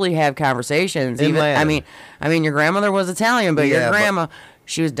actually have conversations. In Latin. I mean, your grandmother was Italian, but Yeah, your but- grandma,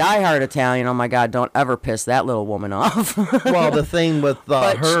 she was diehard Italian. Oh my God, don't ever piss that little woman off. Well, the thing with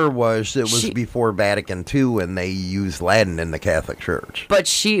But her was it was she- before Vatican II and they used Latin in the Catholic Church. But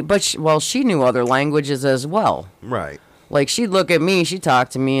she knew other languages as well. Right. Like, she'd look at me, she'd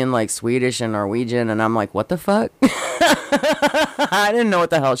talk to me in, like, Swedish and Norwegian, and I'm like, what the fuck? I didn't know what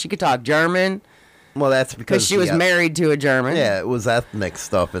the hell. She could talk German, Well, that's because because she was married to a German. Yeah, it was ethnic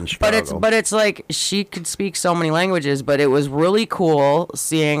stuff in Chicago. But it's like, she could speak so many languages, but it was really cool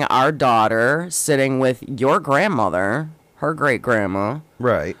seeing our daughter sitting with your grandmother, her great-grandma,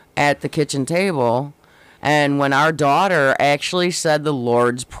 Right. at the kitchen table. And when our daughter actually said the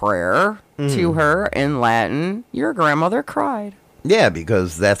Lord's Prayer to her in Latin, your grandmother cried. Yeah,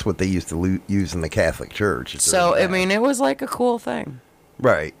 because that's what they used to use in the Catholic Church. So, during I that. mean, it was like a cool thing.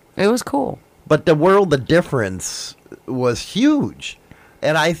 Right. It was cool. But the world of difference was huge.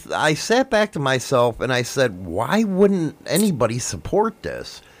 And I sat back to myself and I said, why wouldn't anybody support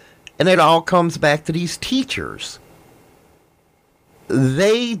this? And it all comes back to these teachers.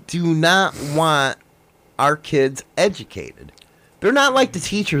 They do not want our kids educated. They're not like the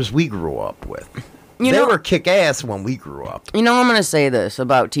teachers we grew up with. They were kick-ass when we grew up. You know, I'm going to say this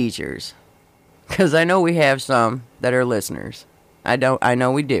about teachers. Because I know we have some that are listeners. I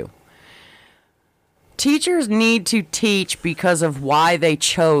know we do. Teachers need to teach because of why they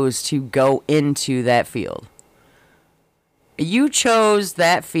chose to go into that field. You chose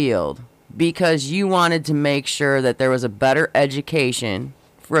that field because you wanted to make sure that there was a better education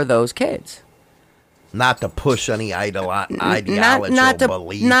for those kids. Not to push any ideological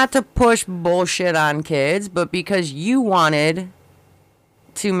belief. Not to push bullshit on kids, but because you wanted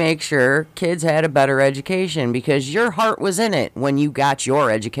to make sure kids had a better education because your heart was in it when you got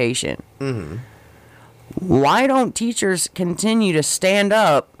your education. Mm-hmm. Why don't teachers continue to stand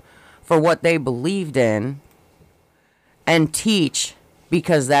up for what they believed in and teach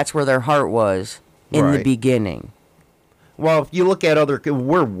because that's where their heart was in the beginning? Well, if you look at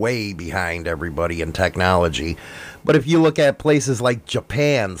we're way behind everybody in technology. But if you look at places like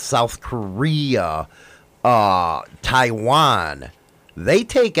Japan, South Korea, Taiwan, they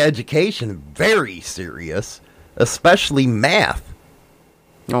take education very serious, especially math.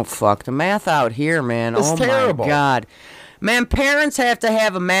 Oh, fuck. The math out here, man. It's terrible. My God. Man, parents have to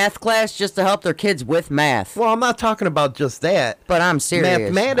have a math class just to help their kids with math. Well, I'm not talking about just that. But I'm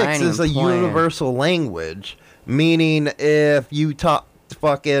serious. Mathematics is a universal language, meaning if you talk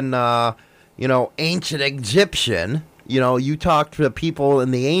fucking, ancient Egyptian, you talk to people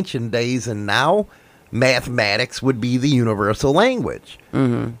in the ancient days and now, mathematics would be the universal language.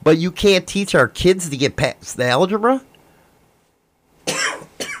 Mm-hmm. But you can't teach our kids to get past the algebra?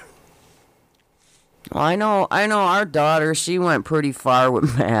 Well, I know our daughter, she went pretty far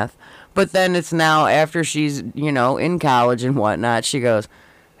with math. But then it's now, after she's, in college and whatnot, she goes,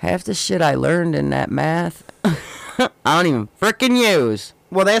 half the shit I learned in that math, I don't even frickin' use.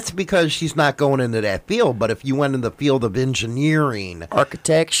 Well, that's because she's not going into that field. But if you went in the field of engineering,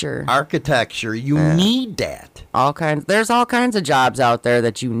 architecture, you need that. There's all kinds of jobs out there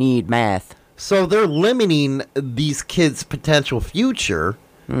that you need math. So they're limiting these kids' potential future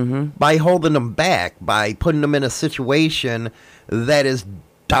by holding them back, by putting them in a situation that is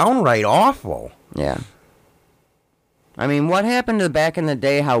downright awful. Yeah. I mean, what happened to back in the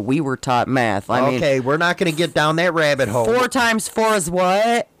day how we were taught math? We're not going to get down that rabbit hole. 4 times 4 is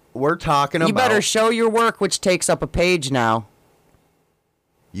what? We're talking about... You better show your work, which takes up a page now.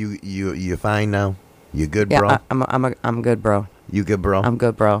 You fine now? You good, bro? Yeah, I'm good, bro. You good, bro? I'm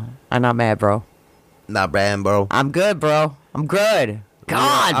good, bro. I'm not mad, bro. Not bad, bro. I'm good, bro. I'm good.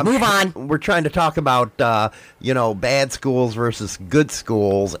 God, move on. We're trying to talk about, bad schools versus good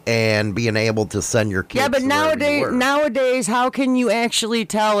schools and being able to send your kids. Yeah, but nowadays, how can you actually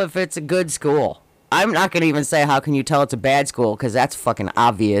tell if it's a good school? I'm not going to even say how can you tell it's a bad school because that's fucking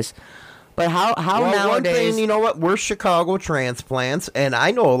obvious. But how nowadays? One thing, you know what? We're Chicago transplants, and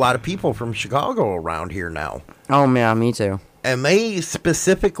I know a lot of people from Chicago around here now. Oh, yeah, me too. And they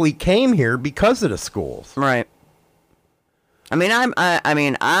specifically came here because of the schools. Right. I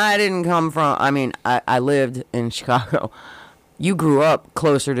didn't come from, I lived in Chicago. You grew up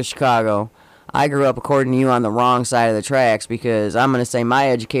closer to Chicago. I grew up, according to you, on the wrong side of the tracks because I'm going to say my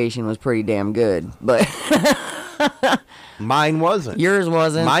education was pretty damn good. But mine wasn't. Yours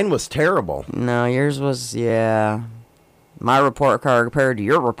wasn't? Mine was terrible. No, yours was, yeah. My report card compared to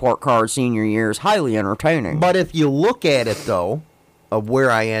your report card senior year is highly entertaining. But if you look at it, though, of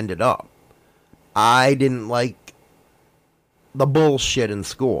where I ended up, I didn't like the bullshit in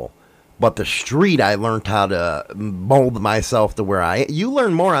school. But the street, I learned how to mold myself to where you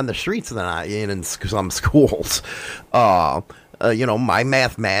learn more on the streets than I in some schools. My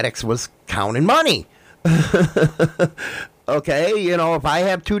mathematics was counting money. Okay, if I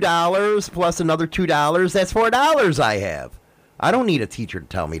have $2 plus another $2, that's $4 I have. I don't need a teacher to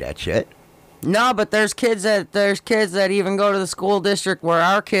tell me that shit. No, but there's kids that even go to the school district where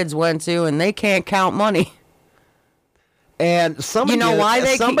our kids went to, and they can't count money. And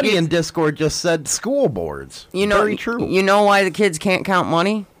somebody in Discord just said school boards. Very true. You know why the kids can't count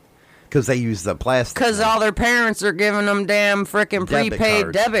money? Because they use the plastic. Because all their parents are giving them damn frickin'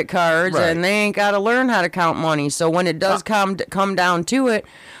 prepaid debit cards, right. And they ain't got to learn how to count money. So when it does come down to it,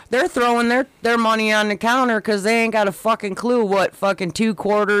 they're throwing their money on the counter because they ain't got a fucking clue what fucking 2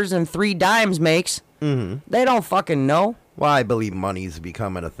 quarters and 3 dimes makes. Mm-hmm. They don't fucking know. Well, I believe money's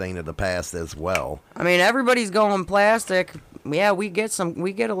becoming a thing of the past as well. I mean, everybody's going plastic. Yeah, we get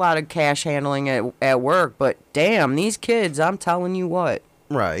a lot of cash handling at work, but damn, these kids, I'm telling you what.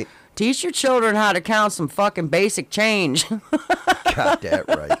 Right. Teach your children how to count some fucking basic change. Got that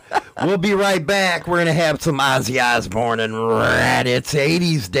right. We'll be right back. We're going to have some Ozzy Osbourne and Rat. It's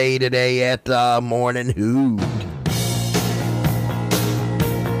 80s Day today at Morning Hood.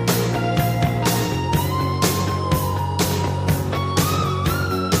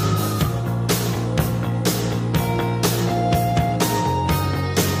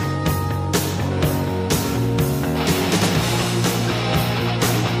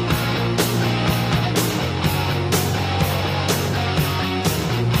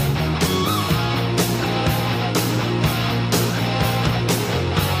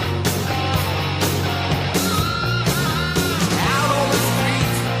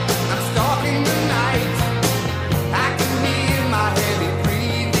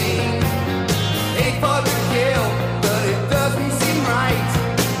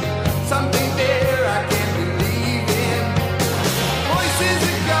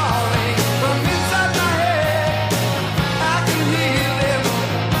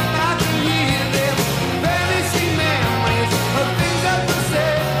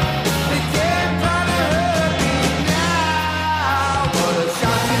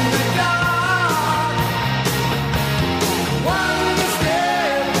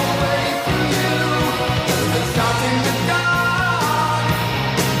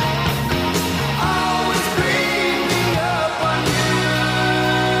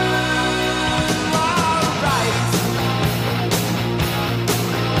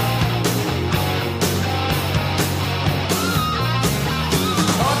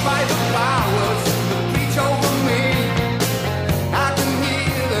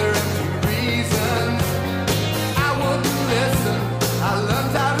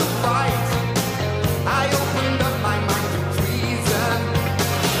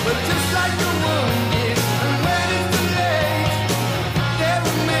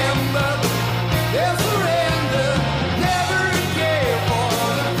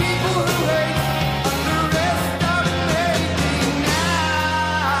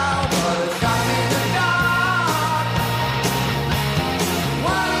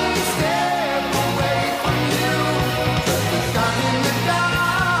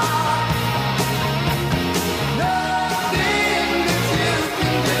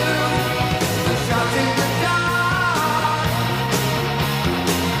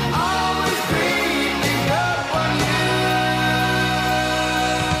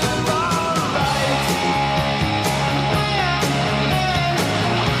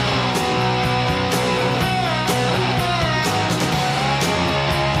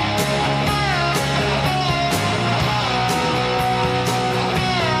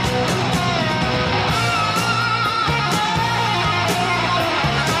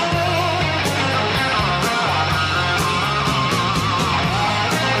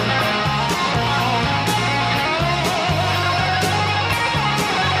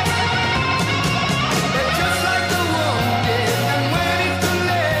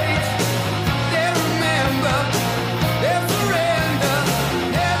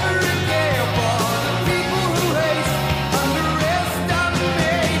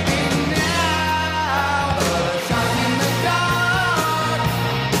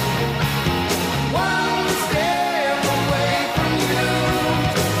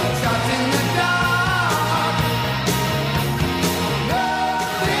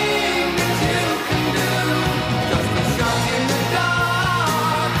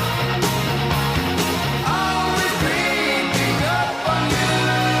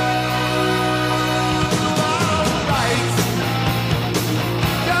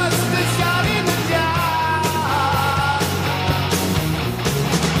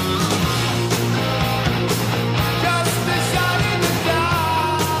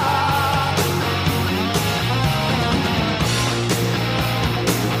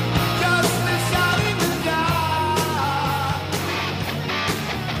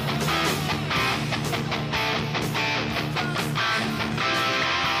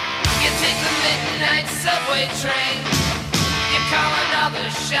 subway train. You call another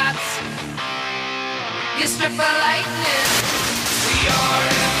shots. You strip for lightning. You're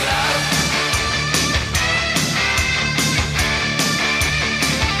in love.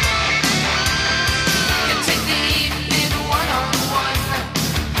 You take the evening one-on-one.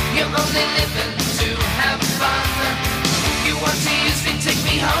 You're only living to have fun. You want to use me, take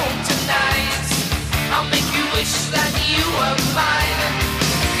me home tonight. I'll make you wish that you were mine.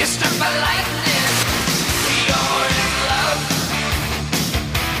 You're struck by lightning. You're in love.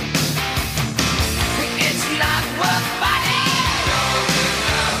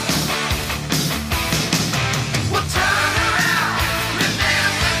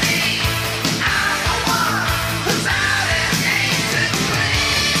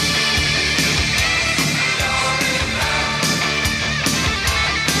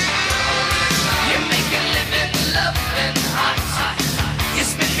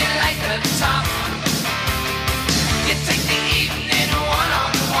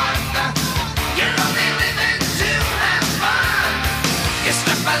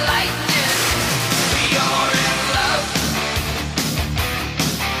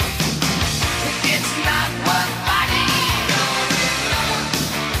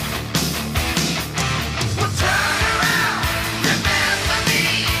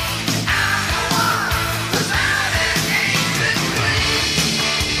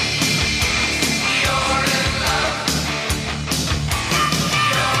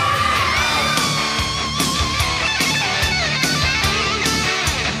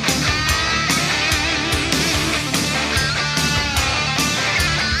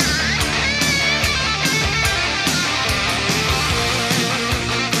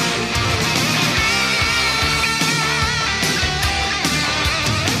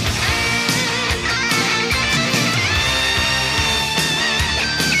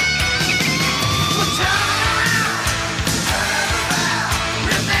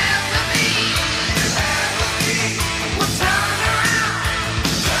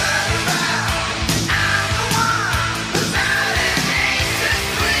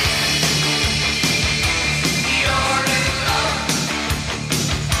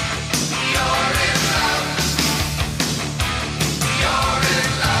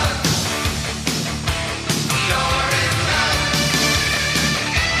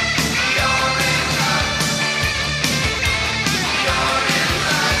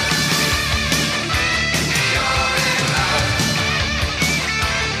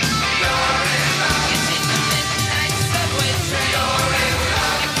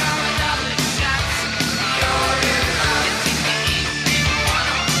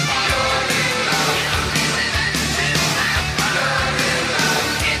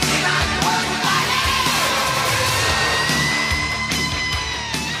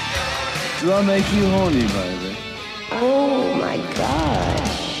 gonna make you horny, baby. Oh my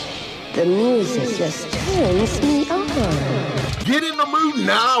gosh. The music just turns me on. Get in the mood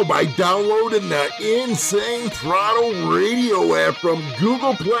now by downloading the Insane Throttle Radio app from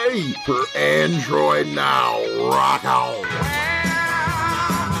Google Play for Android now. Rock on.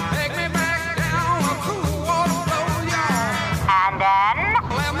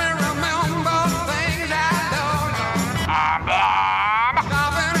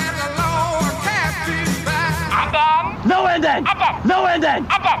 No ending! No ending!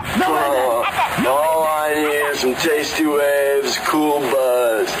 No ending! All I need is some tasty waves, cool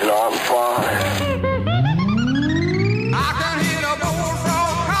buzz, and I'm fine.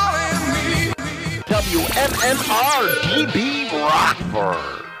 WMMR DB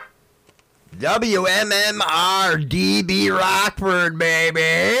Rockford. WMMR DB Rockford,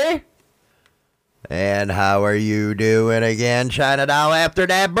 baby. And how are you doing again, China Doll, after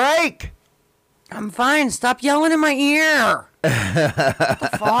that break? I'm fine. Stop yelling in my ear. What the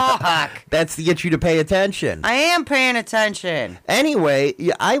fuck? That's to get you to pay attention. I am paying attention. Anyway,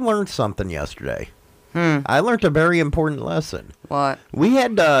 I learned something yesterday. I learned a very important lesson. What? We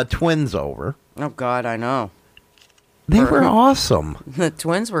had twins over. Oh, God, I know. They were awesome. The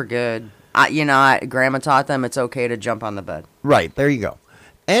twins were good. Grandma taught them it's okay to jump on the bed. Right, there you go.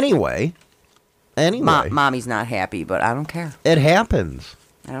 Anyway. Mommy's not happy, but I don't care. It happens.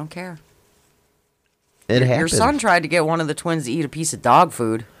 I don't care. It happens. Your son tried to get one of the twins to eat a piece of dog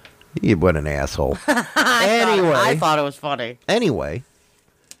food. What an asshole. I thought it was funny. Anyway,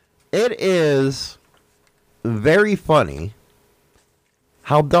 it is very funny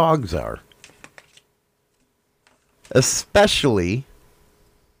how dogs are. Especially,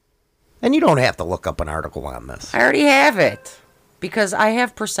 and you don't have to look up an article on this. I already have it because I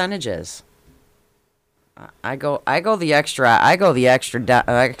have percentages. I go the extra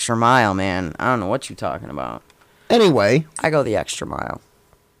mile, man. I don't know what you're talking about. Anyway, I go the extra mile.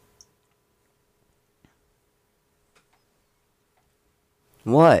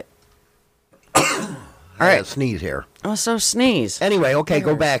 What? All right, sneeze here. Oh, so sneeze. Anyway, okay,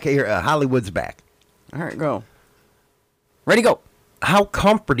 go back here. Hollywood's back. All right, go. Ready, go. How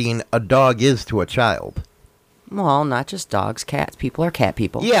comforting a dog is to a child. Well, not just dogs, cats. People are cat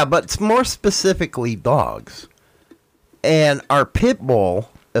people. Yeah, but more specifically dogs. And our pit bull,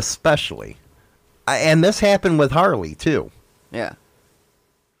 especially. And this happened with Harley, too. Yeah.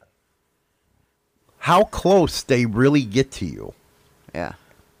 How close they really get to you. Yeah.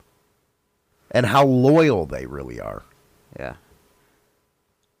 And how loyal they really are. Yeah.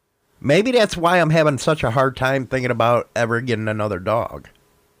 Maybe that's why I'm having such a hard time thinking about ever getting another dog.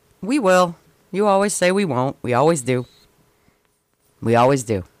 We will. You always say we won't. We always do. We always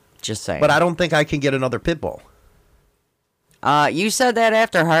do. Just saying. But I don't think I can get another pit bull. You said that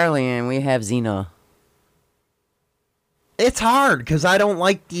after Harley, and we have Xena. It's hard, because I don't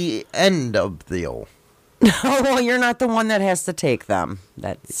like the end of the old. Oh, well, you're not the one that has to take them.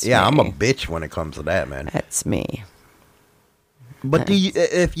 That's yeah, me. I'm a bitch when it comes to that, man. That's me. But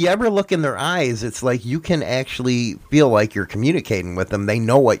if you ever look in their eyes, it's like you can actually feel like you're communicating with them. They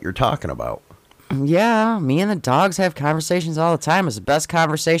know what you're talking about. Yeah, me and the dogs have conversations all the time. It's the best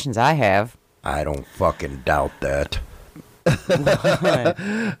conversations I have. I don't fucking doubt that.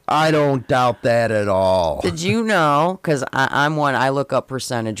 I don't doubt that at all. Did you know, because I'm one, I look up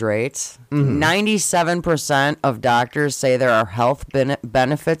percentage rates. 97% of doctors say there are health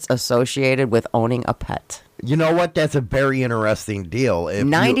benefits associated with owning a pet. You know what? That's a very interesting deal.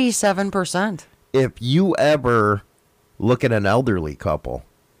 97%. If you ever look at an elderly couple,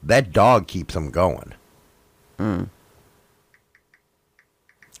 that dog keeps them going. And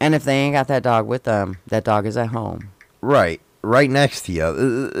if they ain't got that dog with them, that dog is at home. Right next to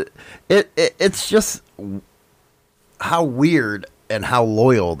you. It's just how weird and how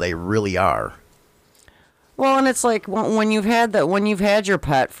loyal they really are. Well, and it's like when you've had your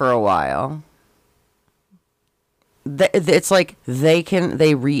pet for a while, it's like they can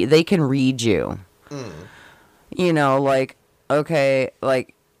read you. You know, like, okay,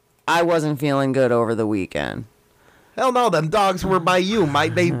 like I wasn't feeling good over the weekend. Hell no, them dogs were by you.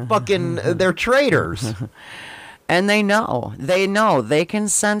 They're traitors. And they know, they can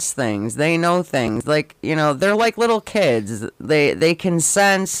sense things. They know things. Like, you know, they're like little kids. They can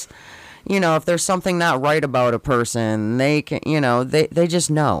sense, you know, if there's something not right about a person, they can, you know, they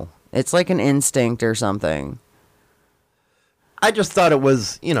just know. It's like an instinct or something. I just thought it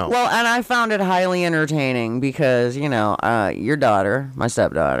was, you know. Well, and I found it highly entertaining because, you know, your daughter, my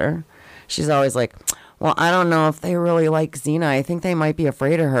stepdaughter, she's always like, well, I don't know if they really like Xena. I think they might be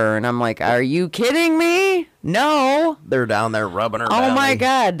afraid of her. And I'm like, are you kidding me? No. They're down there rubbing her Oh belly. my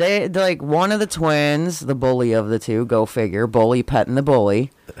God. They're like one of the twins, the bully of the two, go figure, bully petting the bully,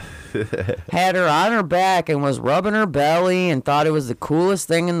 had her on her back and was rubbing her belly and thought it was the coolest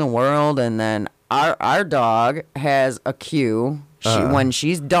thing in the world. And then our dog has a cue. When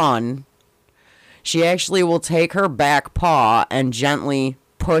she's done, she actually will take her back paw and gently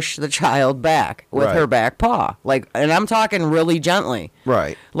push the child back with her back paw. Like, and I'm talking really gently.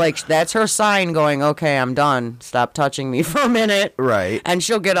 Right. Like, that's her sign going, okay, I'm done. Stop touching me for a minute. Right. And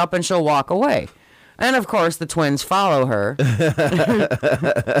she'll get up and she'll walk away. And, of course, the twins follow her.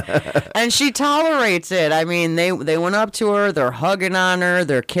 And she tolerates it. I mean, they went up to her. They're hugging on her.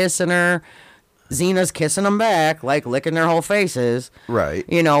 They're kissing her. Xena's kissing them back, like licking their whole faces. Right.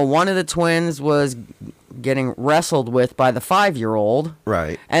 You know, one of the twins was getting wrestled with by the 5-year-old.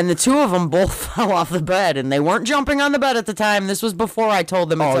 Right. And the two of them both fell off the bed, and they weren't jumping on the bed at the time. This was before I told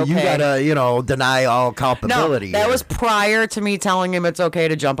them it's okay. You gotta, deny all culpability. No, that was prior to me telling him it's okay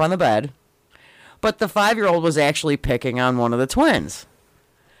to jump on the bed. But the 5-year-old was actually picking on one of the twins.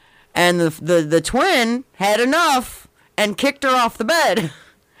 And the twin had enough and kicked her off the bed.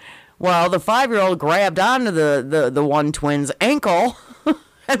 Well, the 5-year-old grabbed onto the one twin's ankle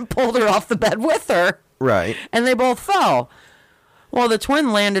and pulled her off the bed with her. Right. And they both fell. Well, the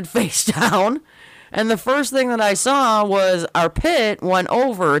twin landed face down, and the first thing that I saw was our pit went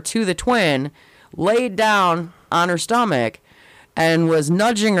over to the twin, laid down on her stomach, and was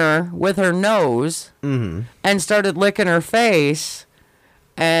nudging her with her nose, and started licking her face,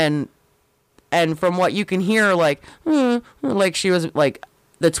 and from what you can hear, like she was like,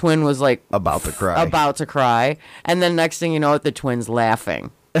 the twin was like about to cry, and then next thing you know, the twin's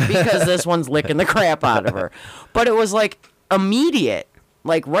laughing because this one's licking the crap out of her. But it was like immediate,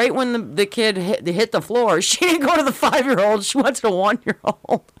 like right when the kid hit the floor, she didn't go to the 5-year-old, she went to the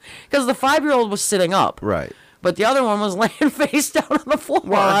 1-year-old because the 5-year-old was sitting up, right? But the other one was laying face down on the floor.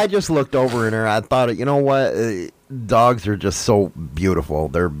 Well, I just looked over in her. I thought, you know what? Dogs are just so beautiful.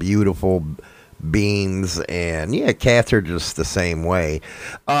 They're beautiful beings, and yeah, cats are just the same way.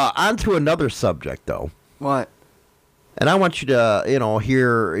 On to another subject, though. What? And I want you to,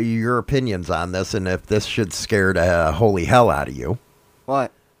 hear your opinions on this, and if this should scare the holy hell out of you.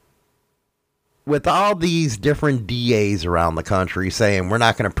 What? With all these different DAs around the country saying we're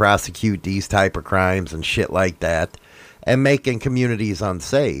not going to prosecute these type of crimes and shit like that, and making communities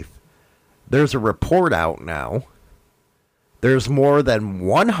unsafe, there's a report out now. There's more than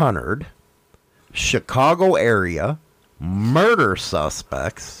 100 Chicago area murder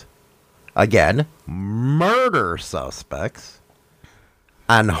suspects, again, murder suspects,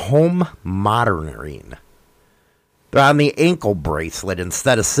 on home monitoring. They're on the ankle bracelet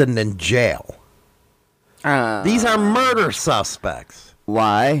instead of sitting in jail. These are murder suspects.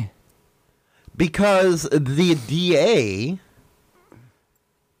 Why? Because the DA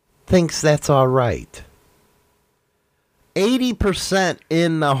thinks that's all right. 80%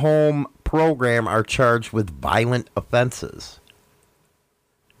 in the home program are charged with violent offenses.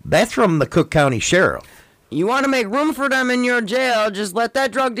 That's from the Cook County Sheriff. You want to make room for them in your jail, just let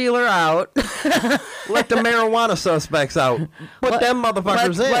that drug dealer out. Let the marijuana suspects out. Put them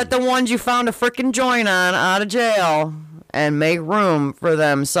motherfuckers in. Let the ones you found a freaking joint on out of jail and make room for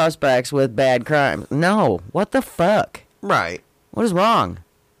them suspects with bad crimes. No. What the fuck? Right. What is wrong?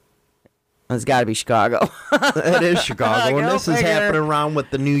 It's got to be Chicago. It is Chicago, and this is happening around with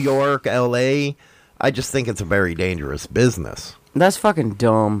the New York, L.A. I just think it's a very dangerous business. That's fucking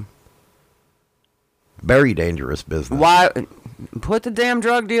dumb. Very dangerous business. Why? Put the damn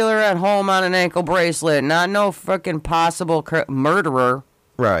drug dealer at home on an ankle bracelet, not no fucking possible murderer.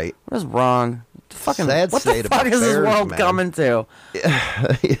 Right. What is wrong? Fucking, Sad what the fuck is this world coming to?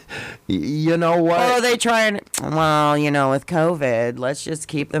 You know what? Or are they trying? Well, with COVID, let's just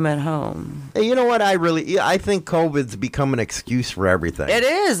keep them at home. You know what? I think COVID's become an excuse for everything. It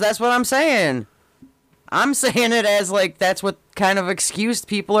is. That's what I'm saying. I'm saying it as like that's what kind of excuse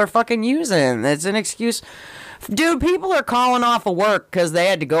people are fucking using. It's an excuse. Dude, people are calling off of work because they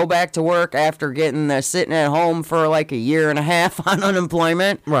had to go back to work after sitting at home for like a year and a half on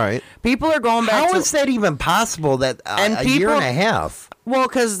unemployment. Right. People are going back How is that even possible that a year and a half? Well,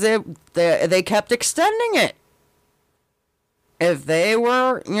 because they kept extending it. If they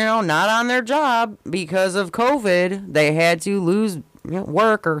were, not on their job because of COVID, they had to lose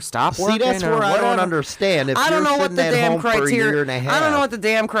work or stop working. See, that's where I don't understand. If I don't know what the damn criteria. I don't know what the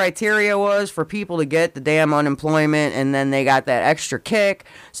damn criteria was for people to get the damn unemployment, and then they got that extra kick,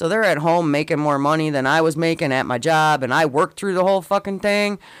 so they're at home making more money than I was making at my job, and I worked through the whole fucking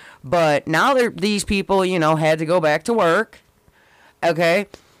thing. But now these people, you know, had to go back to work. Okay?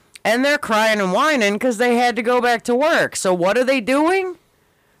 And they're crying and whining because they had to go back to work. So what are they doing?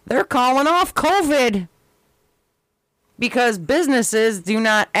 They're calling off COVID. Because businesses do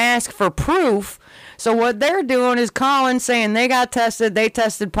not ask for proof. So what they're doing is calling, saying they got tested, they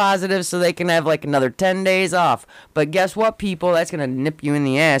tested positive, so they can have like another 10 days off. But guess what, people? That's going to nip you in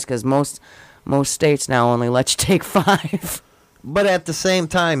the ass because most states now only let you take 5. But at the same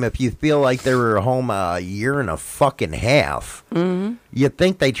time, if you feel like they were home a year and a fucking half, you'd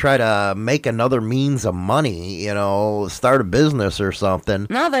think they try to make another means of money, you know, start a business or something.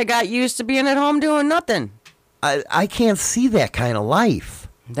 No, they got used to being at home doing nothing. I can't see that kind of life.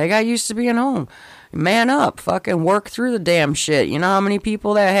 They got used to being home. Man up, fucking work through the damn shit. You know how many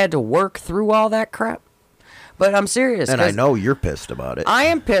people that had to work through all that crap? But I'm serious. And I know you're pissed about it. I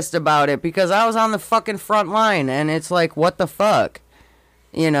am pissed about it because I was on the fucking front line, and it's like, what the fuck?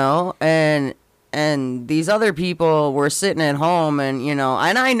 You know, and these other people were sitting at home, and, you know,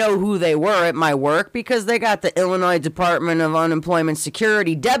 and I know who they were at my work because they got the Illinois Department of Unemployment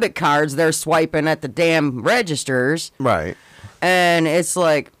Security debit cards they're swiping at the damn registers. Right. And it's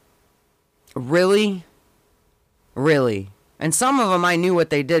like, really? Really? And some of them I knew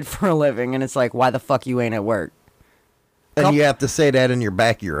what they did for a living, and it's like, why the fuck you ain't at work? And you have to say that in your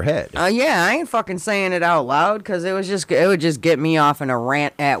back of your head. Yeah, I ain't fucking saying it out loud because it would just get me off in a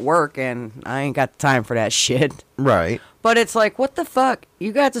rant at work, and I ain't got the time for that shit. Right. But it's like, what the fuck?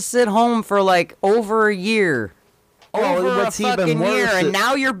 You got to sit home for like over a year. Over a fucking year, and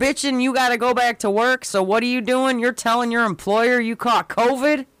now you're bitching you got to go back to work. So what are you doing? You're telling your employer you caught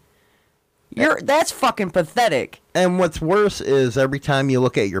COVID? That's fucking pathetic. And what's worse is every time you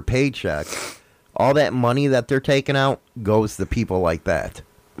look at your paycheck, all that money that they're taking out goes to people like that.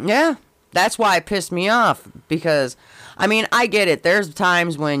 Yeah, that's why it pissed me off. Because, I mean, I get it. There's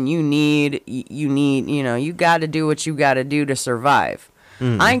times when you need, you know, you got to do what you got to do to survive.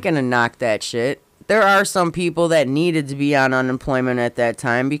 I ain't going to knock that shit. There are some people that needed to be on unemployment at that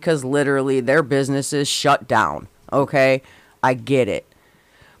time because literally their businesses shut down. Okay? I get it.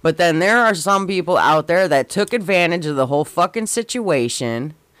 But then there are some people out there that took advantage of the whole fucking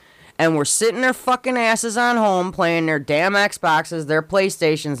situation and were sitting their fucking asses on home playing their damn Xboxes, their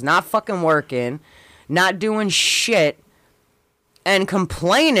PlayStations, not fucking working, not doing shit, and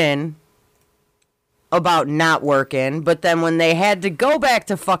complaining about not working. But then when they had to go back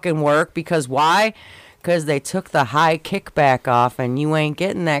to fucking work, because why? Because they took the high kickback off, and you ain't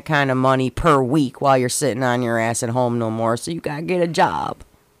getting that kind of money per week while you're sitting on your ass at home no more, so you gotta get a job.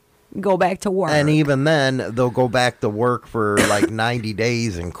 Go back to work. And even then, they'll go back to work for like 90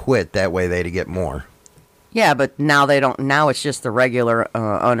 days and quit. That way they get more. Yeah, but now they don't. Now it's just the regular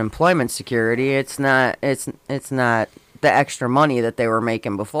unemployment security. It's not. It's not the extra money that they were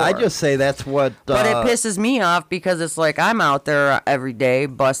making before. I just say that's what. But it pisses me off because it's like I'm out there every day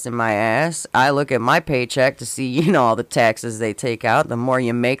busting my ass. I look at my paycheck to see, you know, all the taxes they take out. The more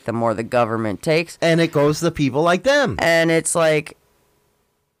you make, the more the government takes. And it goes to people like them. And it's like,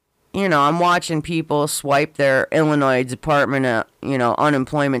 you know, I'm watching people swipe their Illinois Department of, you know,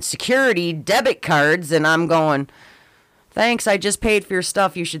 Unemployment Security debit cards, and I'm going, thanks, I just paid for your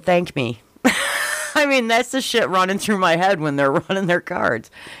stuff, you should thank me. I mean, that's the shit running through my head when they're running their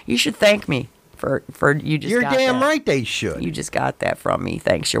cards. You should thank me for you just You're got damn that. right they should. You just got that from me.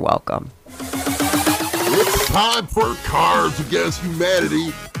 Thanks, you're welcome. It's time for Cards Against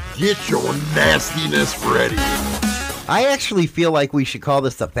Humanity. Get your nastiness ready. I actually feel like we should call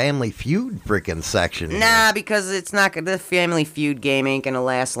this the Family Feud freaking section. Nah, because it's not the Family Feud game ain't gonna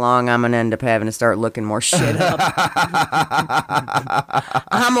last long. I'm gonna end up having to start looking more shit up.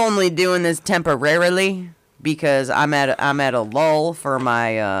 I'm only doing this temporarily because I'm at a lull for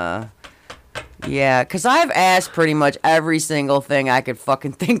my yeah, because I've asked pretty much every single thing I could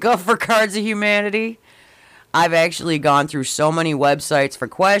fucking think of for Cards of Humanity. I've actually gone through so many websites for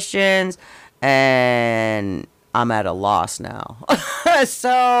questions, and I'm at a loss now.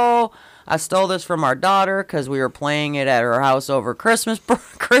 So I stole this from our daughter because we were playing it at her house over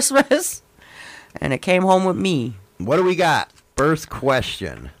Christmas, and it came home with me. What do we got? First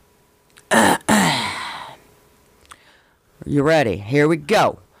question. You ready? Here we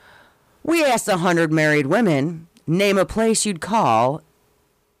go. We asked 100 married women, name a place you'd call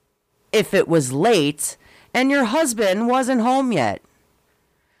if it was late and your husband wasn't home yet.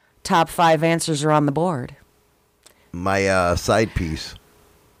 Top 5 answers are on the board. My side piece.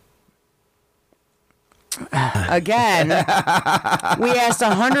 Again, we asked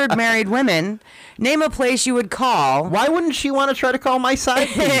 100 married women, name a place you would call. Why wouldn't she want to try to call my side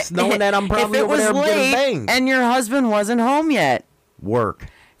piece, knowing that I'm probably over there getting banged? And your husband wasn't home yet? Work.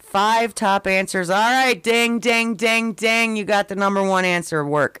 5 top answers. All right, ding, ding, ding, ding. You got the number 1 answer.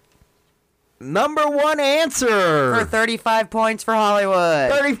 Work. Number 1 answer. For 35 points for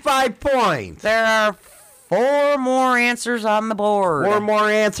Hollywood. 35 points. There are 4 more answers on the board. 4 more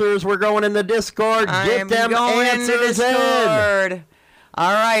answers. We're going in the Discord. Get them answers in.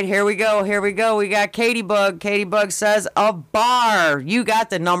 All right, here we go. We got Katie Bug. Katie Bug says a bar. You got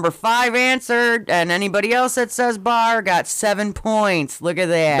the number 5 answered, and anybody else that says bar got 7 points. Look at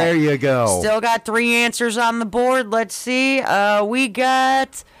that. There you go. Still got 3 answers on the board. Let's see. We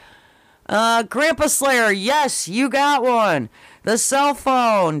got Grandpa Slayer. Yes, you got one. The cell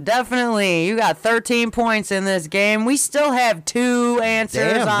phone, definitely. You got 13 points in this game. We still have 2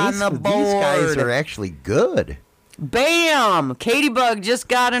 answers on the board. These guys are actually good. Bam! Katie Bug just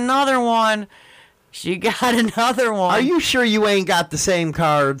got another one. She got another one. Are you sure you ain't got the same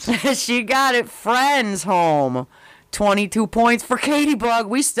cards? She got it. Friends home. 22 points for Katie Bug.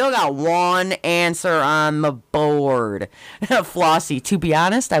 We still got 1 answer on the board. Flossie, to be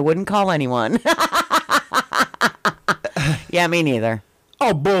honest, I wouldn't call anyone. Yeah, me neither.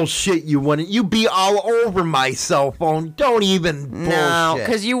 Oh, bullshit, you wouldn't. You be all over my cell phone. Don't even bullshit. No,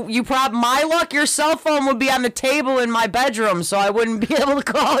 because my luck, your cell phone would be on the table in my bedroom, so I wouldn't be able to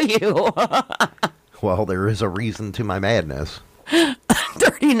call you. Well, there is a reason to my madness.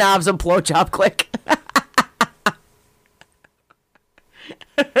 Dirty knobs and blowjob click.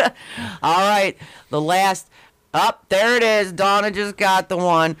 All right, the last. Up there it is. Donna just got the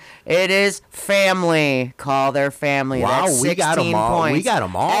one. It is family. Call their family. Wow, that's 16 we got them all. points. We got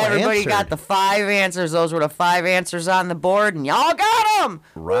them all. Everybody answered. got the 5 answers. Those were the 5 answers on the board, and y'all got them.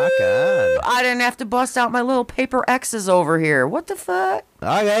 Rock on. I didn't have to bust out my little paper X's over here. What the fuck?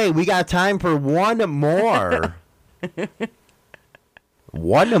 Okay, we got time for one more.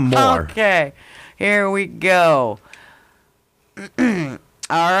 One more. Okay, here we go. All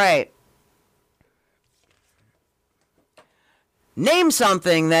right. Name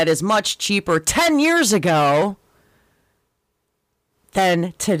something that is much cheaper 10 years ago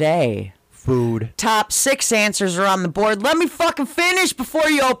than today. Food. Top 6 answers are on the board. Let me fucking finish before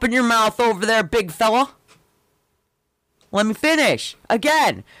you open your mouth over there, big fella. Let me finish.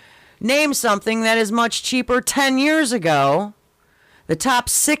 Again, name something that is much cheaper 10 years ago. The top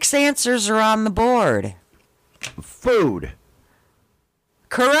 6 answers are on the board. Food.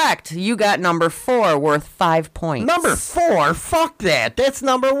 Correct. You got number 4, worth 5 points. Number 4? Fuck that. That's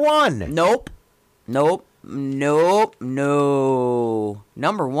number 1. Nope. No.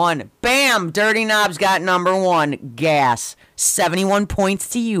 Number 1. Bam! Dirty Knobs got number 1. Gas. 71 points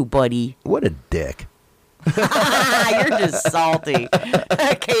to you, buddy. What a dick. You're just salty.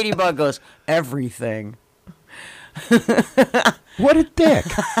 Katie Bug goes, everything. What a dick.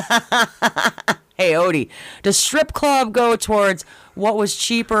 Hey, Odie, does strip club go towards what was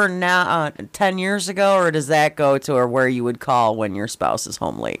cheaper now 10 years ago, or does that go to where you would call when your spouse is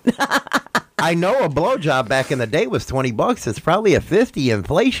home late? I know a blowjob back in the day was $20. It's probably a 50.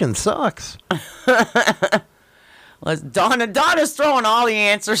 Inflation sucks. Donna's throwing all the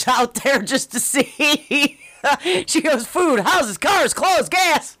answers out there just to see. She goes, food, houses, cars, clothes,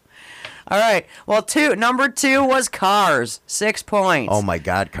 gas. All right. Well, number 2 was cars. 6 points. Oh, my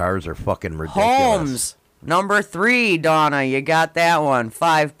God. Cars are fucking ridiculous. Homes. Number 3, Donna. You got that one.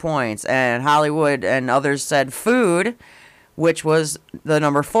 5 points. And Hollywood and others said food, which was the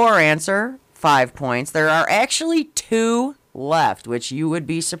number 4 answer. 5 points. There are actually 2 left, which you would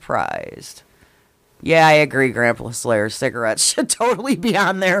be surprised. Yeah, I agree, Grandpa Slayer. Cigarettes should totally be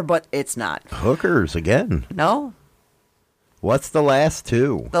on there, but it's not. Hookers again. No. What's the last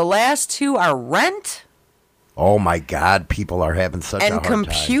 2? The last 2 are rent. Oh, my God. People are having such a hard time. And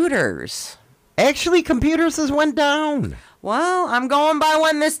computers. Actually, computers has went down. Well, I'm going by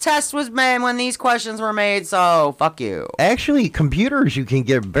when this test was made, when these questions were made, so fuck you. Actually, computers you can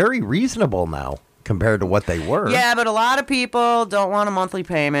get very reasonable now compared to what they were. Yeah, but a lot of people don't want a monthly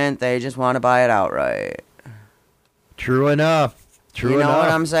payment. They just want to buy it outright. True enough. You know what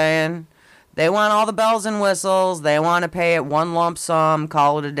I'm saying? They want all the bells and whistles. They want to pay it one lump sum,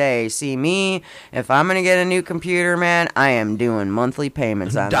 call it a day. See me, if I'm going to get a new computer, man, I am doing monthly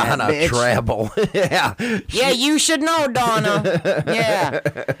payments on Donna that bitch. Treble. Yeah. Yeah, you should know, Donna.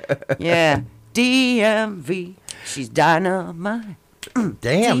 Yeah. DMV. She's dynamite.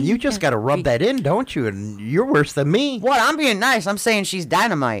 Damn, you just got to rub that in, don't you? And you're worse than me. What? I'm being nice. I'm saying she's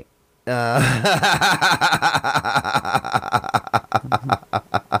dynamite.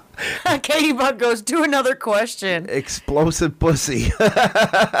 Katie Bug goes, do another question. Explosive pussy.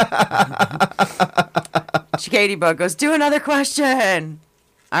 Katie Bug goes, do another question.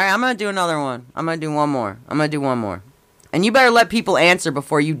 All right, I'm going to do another one. I'm going to do one more. And you better let people answer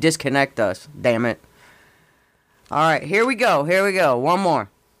before you disconnect us. Damn it. All right, here we go. One more.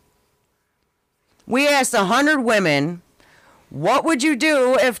 We asked 100 women, what would you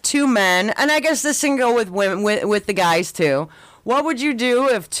do if 2 men, and I guess this can go with women, with the guys too. What would you do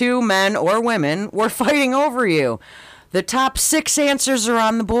if 2 men or women were fighting over you? The top 6 answers are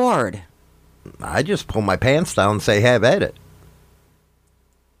on the board. I just pull my pants down and say, have at it.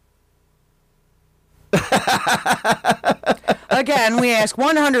 Again, we ask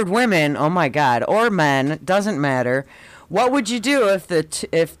 100 women, oh my God, or men, doesn't matter. What would you do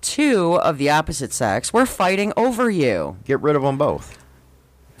if 2 of the opposite sex were fighting over you? Get rid of them both.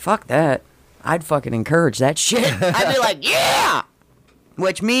 Fuck that. I'd fucking encourage that shit. I'd be like, yeah!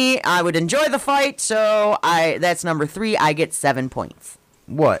 Which I would enjoy the fight, so that's number 3. I get 7 points.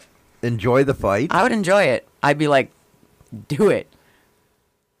 What? Enjoy the fight? I would enjoy it. I'd be like, do it.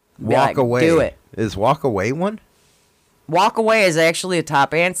 Walk away. Do it. Is walk away one? Walk away is actually a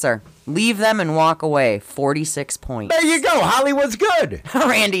top answer. Leave them and walk away. 46 points. There you go. Hollywood's good.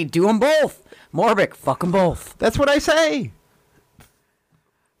 Randy, do them both. Morbic, fuck them both. That's what I say.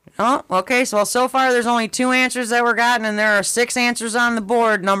 Oh, okay. So far there's only 2 answers that were gotten, and there are 6 answers on the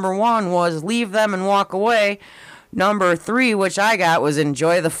board. Number 1 was leave them and walk away. Number 3, which I got, was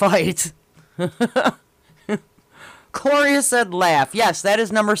enjoy the fight. Gloria said laugh. Yes, that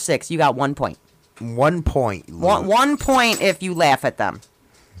is number 6. You got 1 point. 1 point. 1 point if you laugh at them.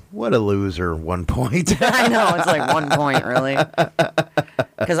 What a loser. 1 point. I know. It's like 1 point, really.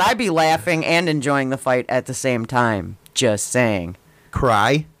 Because I'd be laughing and enjoying the fight at the same time. Just saying.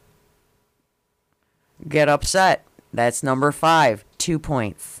 Cry. Get upset. That's number 5. 2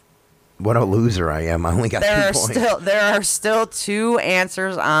 points. What a loser I am. I only got 2 points. There are still 2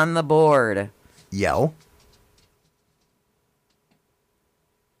 answers on the board. Yell.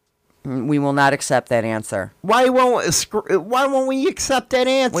 We will not accept that answer. Why won't we accept that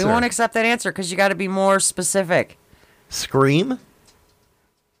answer? We won't accept that answer because you got to be more specific. Scream?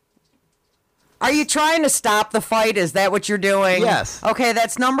 Are you trying to stop the fight? Is that what you're doing? Yes. Okay,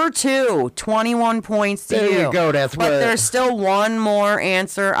 that's number 2. 21 points to you. There you go. That's but what. There's still 1 more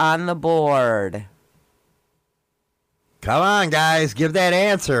answer on the board. Come on, guys. Give that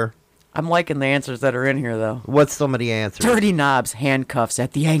answer. I'm liking the answers that are in here, though. What's some of the answers? Dirty knobs, handcuffs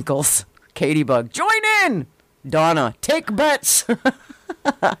at the ankles. Katie Bug, join in. Donna, take bets.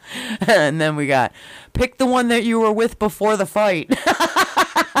 And then we got, pick the one that you were with before the fight.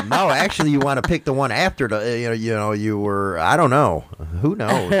 No, actually, you want to pick the one after you were. I don't know. Who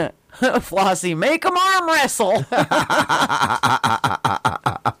knows? Flossie, make them arm wrestle.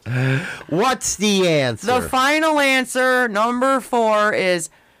 What's the answer? The final answer, number 4, is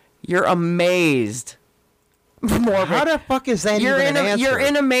you're amazed. Morbic. How the fuck is that even an answer? You're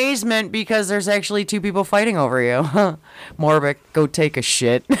in amazement because there's actually 2 people fighting over you. Morbic, go take a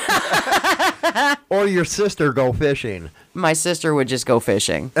shit. Or your sister go fishing. My sister would just go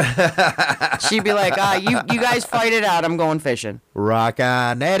fishing. She'd be like, you guys fight it out. I'm going fishing. Rock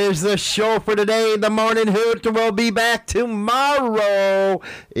on. That is the show for today. The Morning Hoot will be back tomorrow.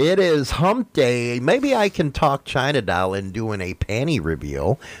 It is hump day. Maybe I can talk China Doll into doing a panty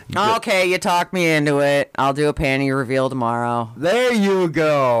reveal. Okay, you talked me into it. I'll do a panty reveal tomorrow. There you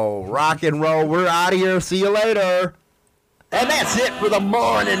go. Rock and roll. We're out of here. See you later. And that's it for the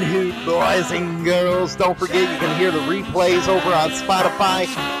Morning Hoot, boys and girls. Don't forget you can hear the replays over on Spotify,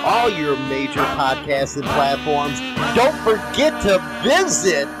 all your major podcasting platforms. Don't forget to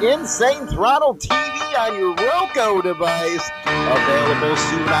visit Insane Throttle TV on your Roku device. Available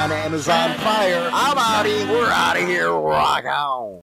soon on Amazon Fire. I'm out of here. We're out of here. Rock on.